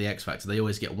final of the X Factor, they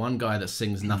always get one guy that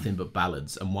sings nothing but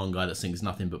ballads and one guy that sings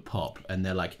nothing but pop. And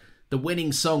they're like, the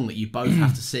winning song that you both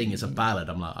have to sing is a ballad.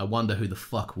 I'm like, I wonder who the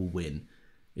fuck will win.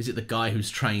 Is it the guy who's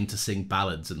trained to sing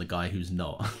ballads and the guy who's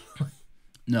not?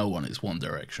 No one. It's One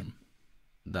Direction.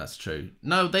 That's true.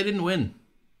 No, they didn't win.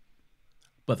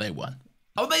 But they won.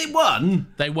 Oh, they won?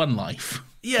 They won life.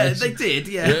 Yeah, they did,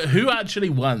 yeah. Who actually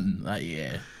won that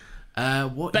year?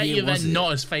 What Bet year you they're was it?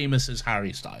 not as famous as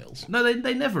Harry Styles. No,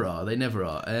 they never are. They never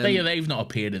are. They've not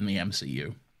appeared in the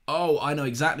MCU. Oh, I know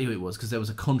exactly who it was because there was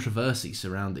a controversy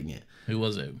surrounding it. Who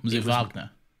was it? Was it Wagner?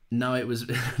 No, it was...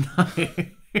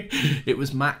 it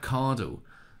was Matt Cardle.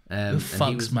 Who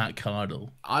fuck's Matt Cardle?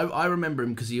 I remember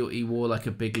him because he wore like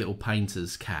a big little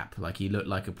painter's cap. Like he looked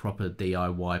like a proper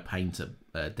DIY painter,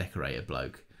 decorator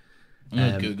bloke. I'm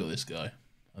going to Google this guy.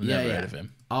 I've never heard of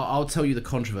him. I'll tell you the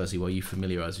controversy while you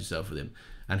familiarise yourself with him.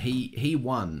 And he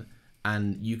won,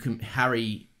 and you can...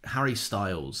 Harry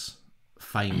Styles,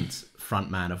 famed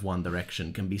frontman of One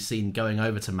Direction, can be seen going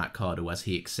over to Matt Cardle as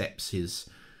he accepts his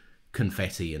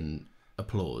confetti and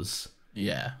applause.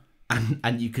 Yeah.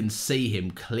 And you can see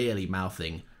him clearly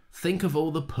mouthing, "Think of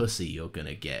all the pussy you're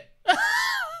gonna get."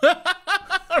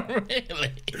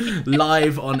 Really?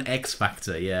 Live on X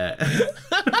Factor, yeah.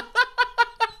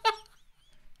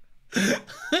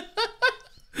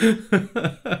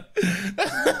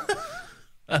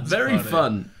 Very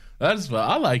fun. That's fun.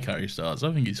 I like Harry Styles.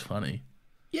 I think he's funny.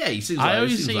 Yeah, he seems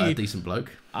like a decent bloke.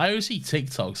 I always see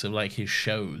TikToks of like his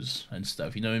shows and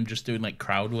stuff. You know, him just doing like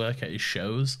crowd work at his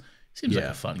shows. Seems like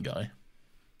a fun guy.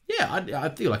 Yeah, I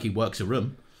feel like he works a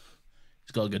room.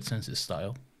 He's got a good sense of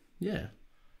style. Yeah.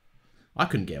 I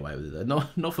couldn't get away with it though.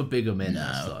 Not for bigger men,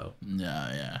 that style. No,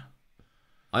 yeah.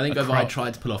 I think if I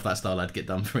tried to pull off that style, I'd get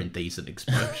done for indecent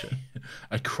exposure.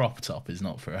 A crop top is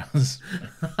not for us.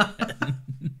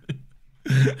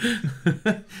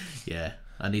 Yeah.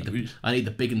 I need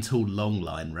the big and tall long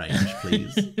line range,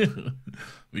 please.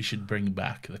 We should bring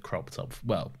back the crop top.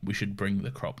 Well, we should bring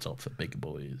the crop top for big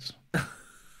boys.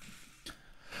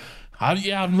 I've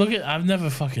never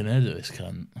fucking heard of this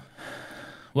cunt.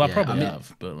 Well, I probably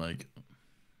have, but like...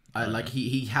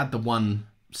 he had the one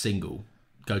single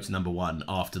go to #1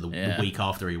 after the week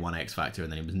after he won X Factor,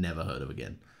 and then he was never heard of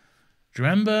again. Do you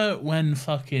remember when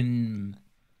fucking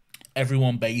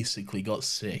everyone basically got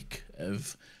sick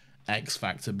of X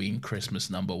Factor being Christmas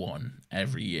 #1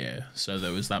 every year? So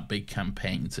there was that big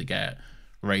campaign to get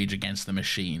Rage Against the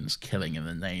Machine's Killing in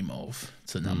the Name of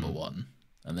to #1,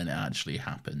 and then it actually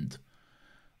happened.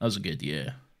 That was a good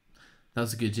year. That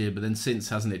was a good year, but then since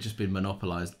hasn't it just been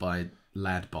monopolised by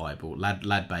Lad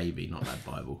Baby, not Lad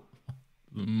Bible?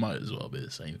 Might as well be the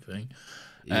same thing.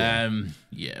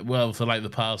 Yeah. Well, for like the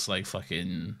past like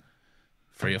fucking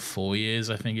 3 or 4 years,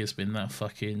 I think it's been that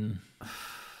fucking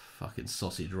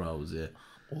sausage rolls. Yeah,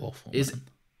 awful.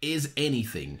 Is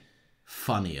anything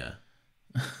funnier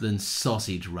than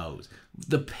sausage rolls?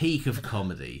 The peak of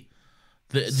comedy.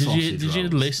 Did you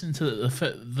listen to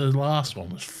the last one?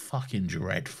 Was fucking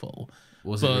dreadful.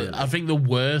 Was it really? I think the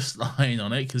worst line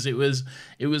on it, because it was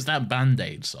that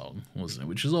Band-Aid song, wasn't it?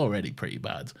 Which was already pretty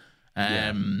bad.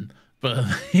 But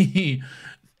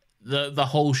the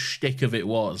whole shtick of it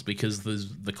was because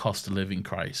there's the cost of living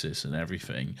crisis and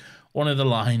everything. One of the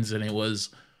lines in it was,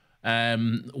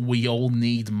 "We all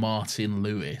need Martin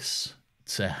Lewis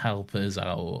to help us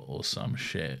out," or some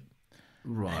shit.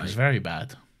 Right. It was very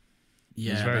bad.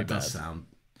 Yeah, that does sound.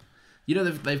 You know,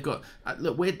 they've got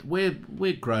look.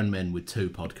 We're grown men with 2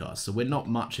 podcasts, so we're not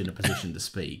much in a position to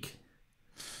speak.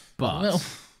 But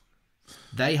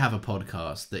they have a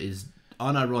podcast that is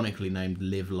unironically named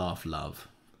Live, Laugh, Love.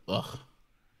 Ugh.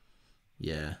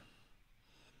 Yeah.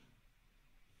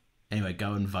 Anyway,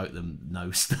 go and vote them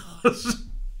no stars.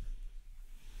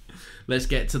 Let's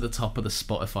get to the top of the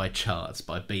Spotify charts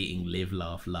by beating Live,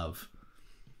 Laugh, Love.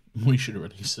 We should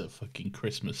release a fucking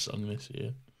Christmas song this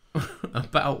year.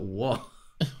 About what?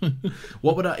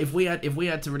 What would if we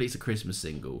had to release a Christmas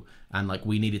single and like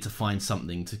we needed to find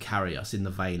something to carry us in the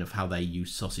vein of how they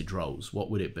use sausage rolls? What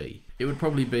would it be? It would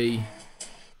probably be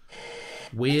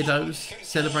Weirdos,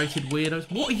 Celebrated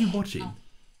Weirdos. What are you watching?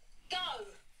 Go.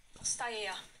 Stay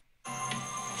here.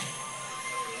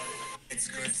 It's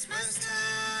Christmas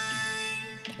time.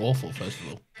 awful, first of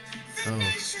all. Oh.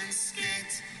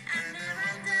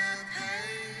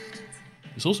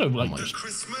 It's also like just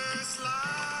Christmas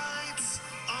lights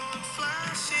aren't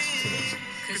flashing,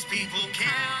 'cause people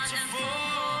can't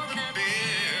afford the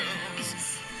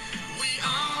bills. We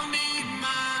all need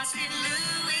Martin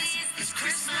Lewis this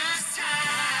Christmas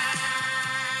time.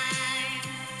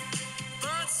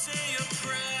 But say a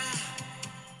prayer,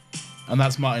 and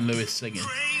that's Martin Lewis singing.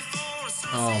 pray for a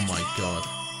sausage Oh my God.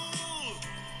 roll.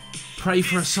 Pray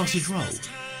for a sausage roll.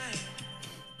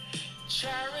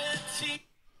 Charity.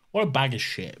 What a bag of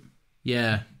shit.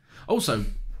 Yeah. Also,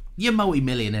 you're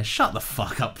multi-millionaire. Shut the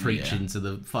fuck up preaching to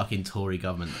the fucking Tory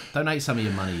government. Donate some of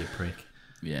your money, you prick.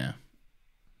 Yeah.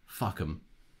 Fuck them.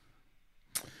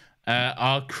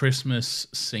 Our Christmas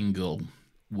single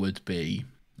would be,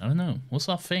 I don't know, what's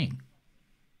our thing?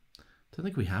 Don't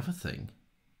think we have a thing.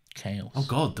 Chaos. Oh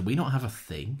God, do we not have a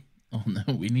thing? Oh no,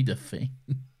 we need a thing.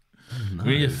 No.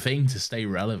 We need a thing to stay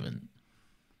relevant.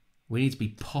 We need to be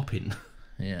popping.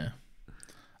 Yeah.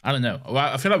 I don't know. Well,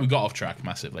 I feel like we got off track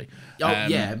massively. Oh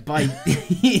yeah, by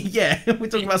yeah, we're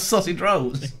talking about sausage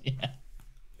rolls.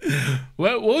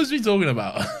 What was we talking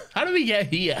about? How did we get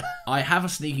here? I have a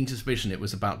sneaking suspicion it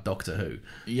was about Doctor Who.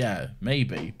 Yeah,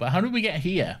 maybe. But how did we get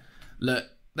here? Look,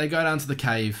 they go down to the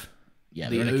cave. Yeah,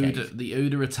 The they're in a Ood, cave. the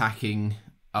Ood are attacking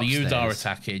upstairs. The Ood are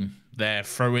attacking. They're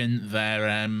throwing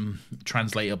their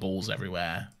translator balls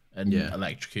everywhere and Yeah.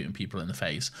 electrocuting people in the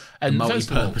face. And first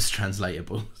of all, Multi-purpose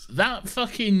translatable. that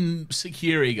fucking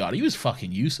security guard, he was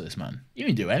fucking useless, man. He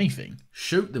didn't do anything.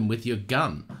 Shoot them with your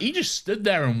gun. He just stood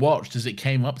there and watched as it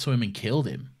came up to him and killed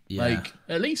him. Yeah. Like,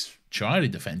 at least try to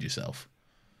defend yourself.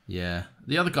 Yeah.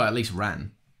 The other guy at least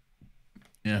ran.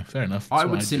 Yeah, fair enough. I That's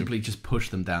what would I'd do. simply just push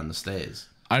them down the stairs.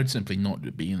 I'd simply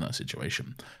not be in that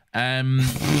situation.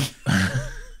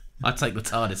 I'd take the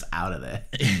TARDIS out of there.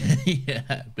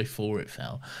 Yeah, before it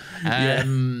fell.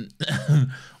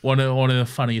 One of the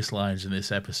funniest lines in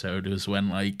this episode was when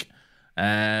like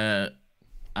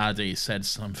Addy said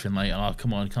something like, "Oh,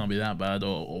 come on, it can't be that bad,"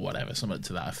 or whatever, something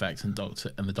to that effect, and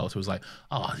the doctor was like,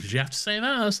 "Oh, did you have to say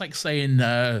that? That's like saying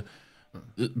blah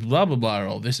blah blah,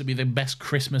 or this would be the best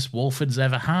Christmas Wolford's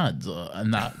ever had,"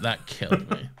 and that killed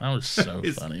me. That was so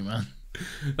funny, man.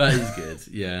 That is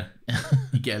good. Yeah.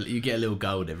 You get a little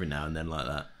gold every now and then like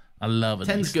that. I love it.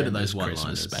 Ten's good at those Christmas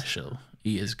one-liners. special.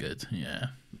 He is good. Yeah,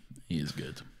 he is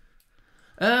good.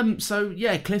 So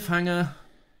yeah, cliffhanger.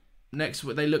 Next,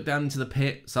 they look down into the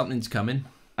pit. Something's coming.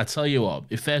 I tell you what,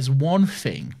 if there's one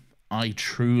thing I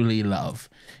truly love,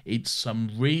 it's some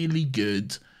really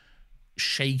good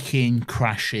shaking,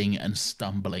 crashing, and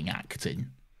stumbling acting.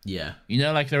 Yeah. You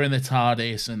know, like they're in the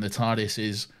TARDIS, and the TARDIS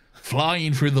is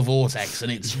flying through the vortex, and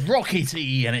it's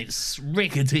rockety and it's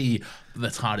rickety. The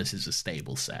TARDIS is a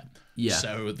stable set. Yeah.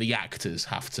 So the actors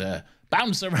have to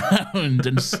bounce around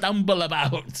and stumble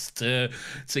about to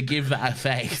give that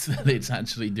effect that it's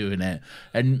actually doing it.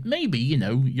 And maybe, you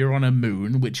know, you're on a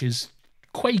moon which is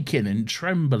quaking and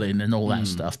trembling and all that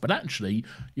stuff, but actually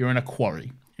you're in a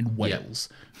quarry in Wales.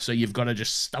 So you've got to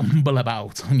just stumble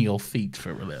about on your feet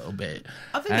for a little bit.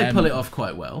 I think they pull it off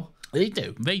quite well. They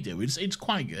do. It's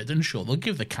quite good, and sure, they'll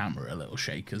give the camera a little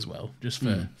shake as well, just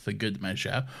for good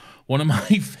measure. One of my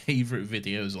favourite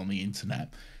videos on the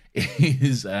internet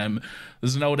is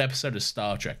there's an old episode of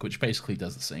Star Trek which basically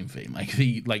does the same thing.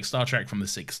 Like Star Trek from the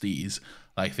 60s,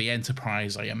 like the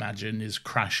Enterprise, I imagine, is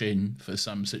crashing for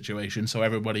some situation, so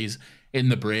everybody's in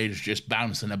the bridge just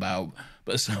bouncing about,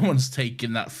 but someone's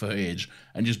taken that footage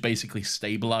and just basically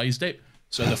stabilized it.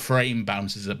 So the frame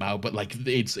bounces about, but like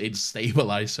it's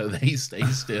stabilized, so they stay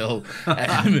still,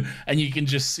 and you can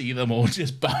just see them all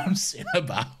just bouncing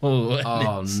about.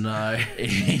 Oh no!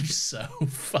 It's so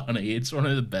funny. It's one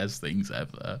of the best things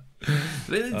ever.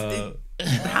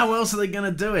 How else are they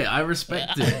gonna do it? I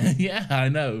respect it. Yeah, I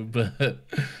know, but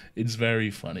it's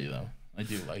very funny though. I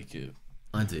do like it.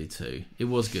 I do too. It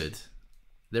was good.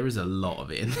 There is a lot of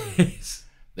it in this.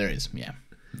 There is, yeah,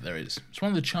 there is. It's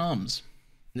one of the charms.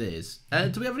 It is.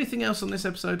 Do we have anything else on this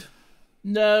episode?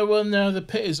 No, well, no. The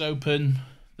pit is open.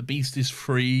 The beast is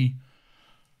free.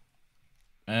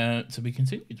 To be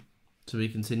continued. To be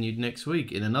continued next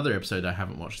week in another episode I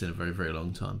haven't watched in a very, very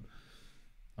long time.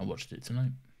 I watched it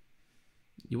tonight.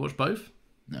 You watched both?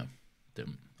 No,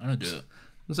 didn't. I don't do it.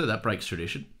 So that breaks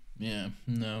tradition. Yeah,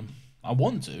 no. I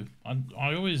want to.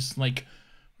 I always, like,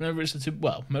 whenever it's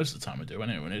most of the time I do.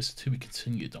 Anyway, when it's to be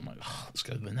continued, I'm like, oh, let's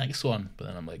go to the next one. But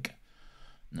then I'm like,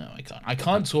 no, I can't. I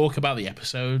can't talk about the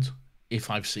episode if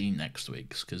I've seen next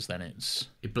week's, because then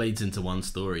it bleeds into one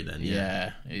story then.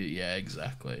 Yeah,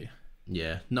 exactly.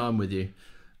 Yeah, no, I'm with you.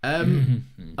 I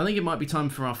think it might be time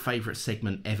for our favourite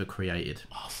segment ever created.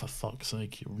 Oh, for fuck's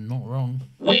sake, you're not wrong.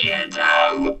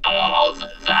 Weirdo of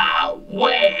the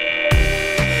Week!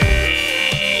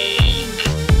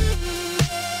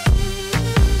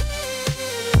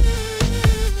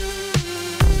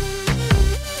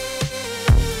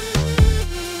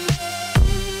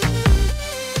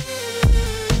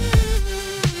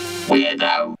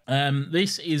 Weirdo.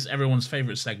 This is everyone's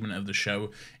favourite segment of the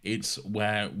show. It's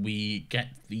where we get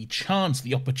the chance,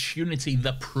 the opportunity,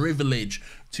 the privilege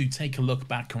to take a look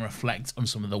back and reflect on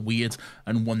some of the weird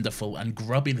and wonderful and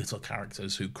grubby little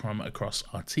characters who come across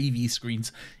our TV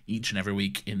screens each and every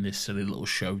week in this silly little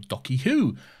show, Doctor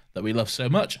Who, that we love so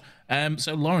much.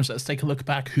 So, Lawrence, let's take a look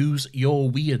back. Who's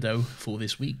your weirdo for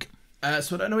this week?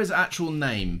 So I don't know his actual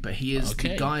name, but he is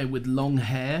the guy with long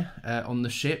hair on the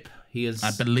ship. He is.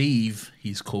 I believe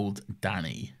he's called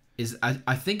Danny.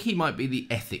 I think he might be the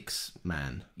ethics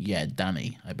man. Yeah,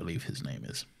 Danny, I believe his name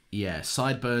is. Yeah,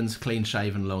 sideburns, clean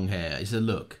shaven, long hair. It's a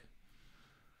look.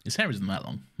 His hair isn't that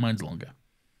long. Mine's longer.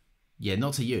 Yeah,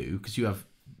 not to you, because you have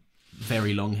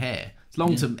very long hair. It's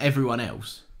long to everyone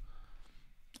else.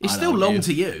 It's still long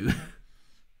to you.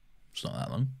 It's not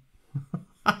that long.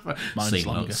 Mine's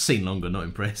longer. Seen longer, not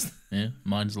impressed. Yeah,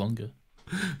 mine's longer.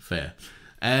 Fair.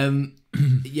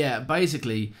 Yeah,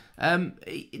 basically,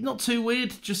 not too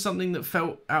weird, just something that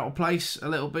felt out of place a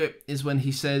little bit is when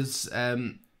he says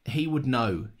he would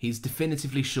know. He's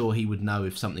definitively sure he would know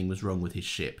if something was wrong with his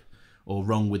ship or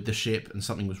wrong with the ship and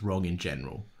something was wrong in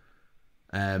general.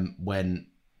 When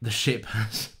the ship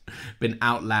has been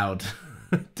out loud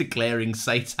declaring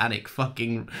satanic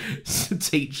fucking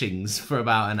teachings for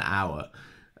about an hour.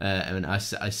 And I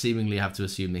seemingly have to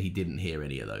assume that he didn't hear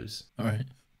any of those. All right.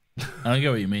 I don't get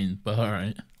what you mean, but all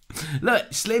right.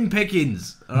 Look, slim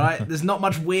pickings, all right? There's not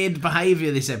much weird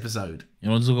behaviour this episode. You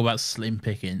want to talk about slim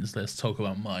pickings? Let's talk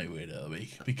about my weirdo of the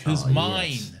week. Because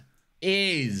mine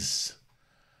is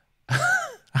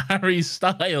Harry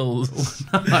Styles.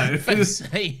 No. For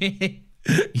saying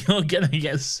you're going to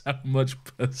get so much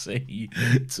pussy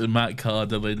to Matt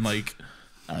Cardle in, like,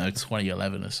 I don't know,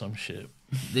 2011 or some shit.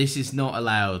 This is not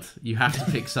allowed. You have to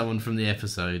pick someone from the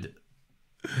episode.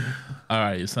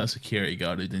 Alright, it's that security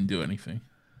guard who didn't do anything.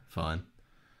 Fine.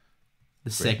 The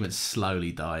segment's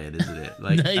slowly dying, isn't it?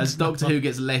 Like, No, as Doctor Who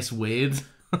gets less weird,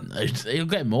 It'll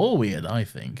get more weird, I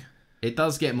think. it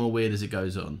does get more weird as it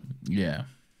goes on. Yeah.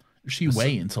 Just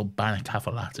wait until Banner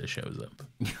Cafalata shows up.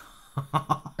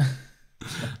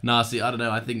 Nah, see, I don't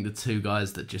know. I think the two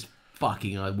guys that just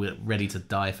fucking are ready to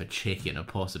die for chicken are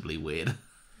possibly weird.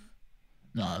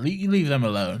 No, you leave them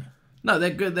alone. No,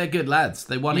 they're good. They're good lads.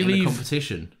 They won it in the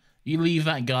competition. You leave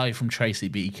that guy from Tracy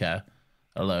Beaker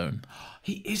alone.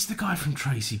 He is the guy from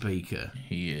Tracy Beaker.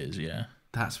 He is, yeah.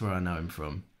 That's where I know him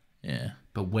from. Yeah.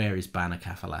 But where is Banner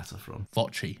Cafalata from?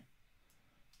 Vocci.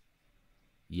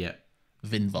 Yep.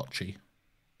 Vin Vocci.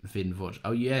 Vin Voc.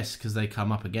 Oh, yes, because they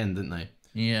come up again, didn't they?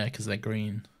 Yeah, because they're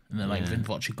green. And they're like Vin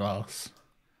Vocci glass.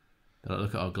 They're like,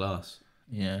 look at our glass.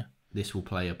 Yeah. This will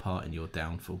play a part in your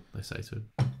downfall, they say to him.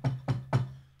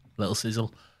 Little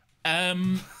sizzle.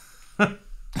 Who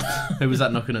was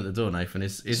that knocking at the door, Nathan?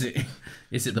 Is it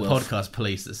the podcast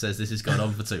police that says this has gone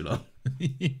on for too long?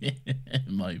 It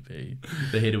might be.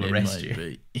 They're here to arrest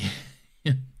you.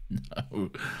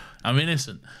 No, I'm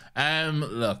innocent.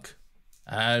 Look.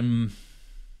 Yeah,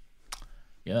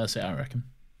 that's it, I reckon.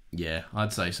 Yeah,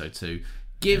 I'd say so too.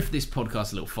 Give this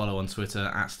podcast a little follow on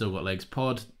Twitter at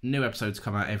StillGotLegsPod. New episodes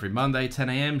come out every Monday, 10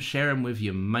 a.m. Share them with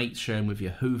your mates, share them with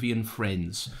your Whovian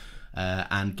friends,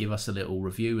 and give us a little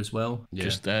review as well. Yeah.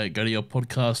 Just go to your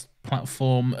podcast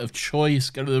platform of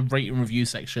choice, go to the rate and review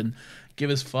section,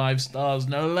 give us 5 stars,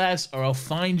 no less, or I'll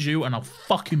find you and I'll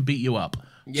fucking beat you up.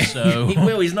 Yeah, so, he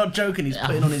will. He's not joking. He's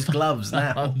putting on his gloves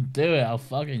now. I'll do it. I'll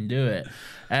fucking do it.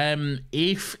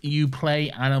 If you play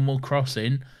Animal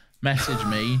Crossing, message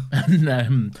me,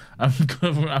 and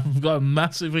I've got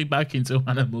massively back into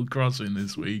Animal Crossing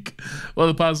this week. Well,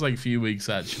 the past few weeks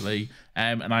actually,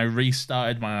 and I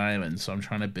restarted my island, so I'm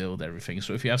trying to build everything.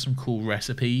 So if you have some cool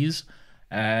recipes,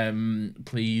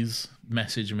 please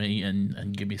message me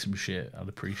and give me some shit. I'd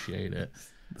appreciate it.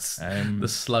 The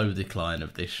slow decline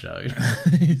of this show.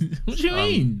 What do you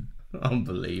mean?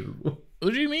 Unbelievable.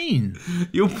 What do you mean?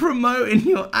 You're promoting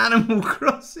your Animal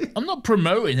Crossing. I'm not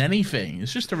promoting anything.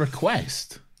 It's just a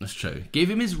request. That's true. Give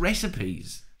him his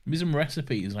recipes. Give me some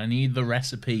recipes. I need the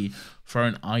recipe for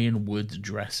an ironwood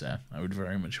dresser. I would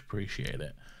very much appreciate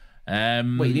it.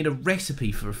 Wait, you need a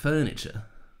recipe for furniture?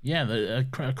 Yeah, a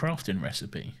crafting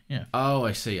recipe. Yeah. Oh,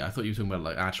 I see. I thought you were talking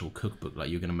about actual cookbook, like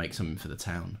you're going to make something for the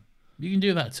town. You can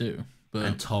do that too. But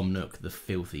and Tom Nook, the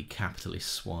filthy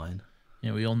capitalist swine.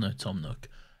 Yeah, we all know Tom Nook.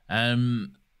 Yeah,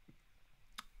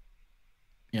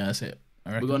 that's it.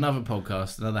 We've got another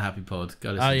podcast, another happy pod.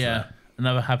 Go listen Oh to yeah, that.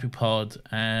 another happy pod.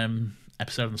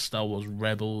 Episode of Star Wars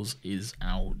Rebels is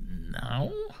out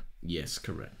now. Yes,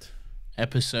 correct.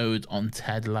 Episode on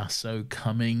Ted Lasso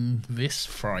coming this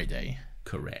Friday.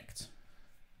 Correct.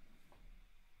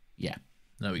 Yeah,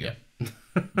 there we go. Yeah.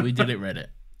 We did it, Reddit.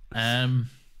 And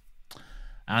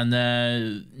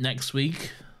next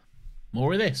week,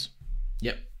 more of this.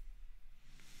 Yep.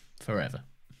 Forever.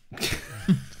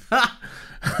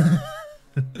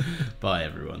 Bye,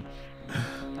 everyone.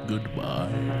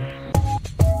 Goodbye.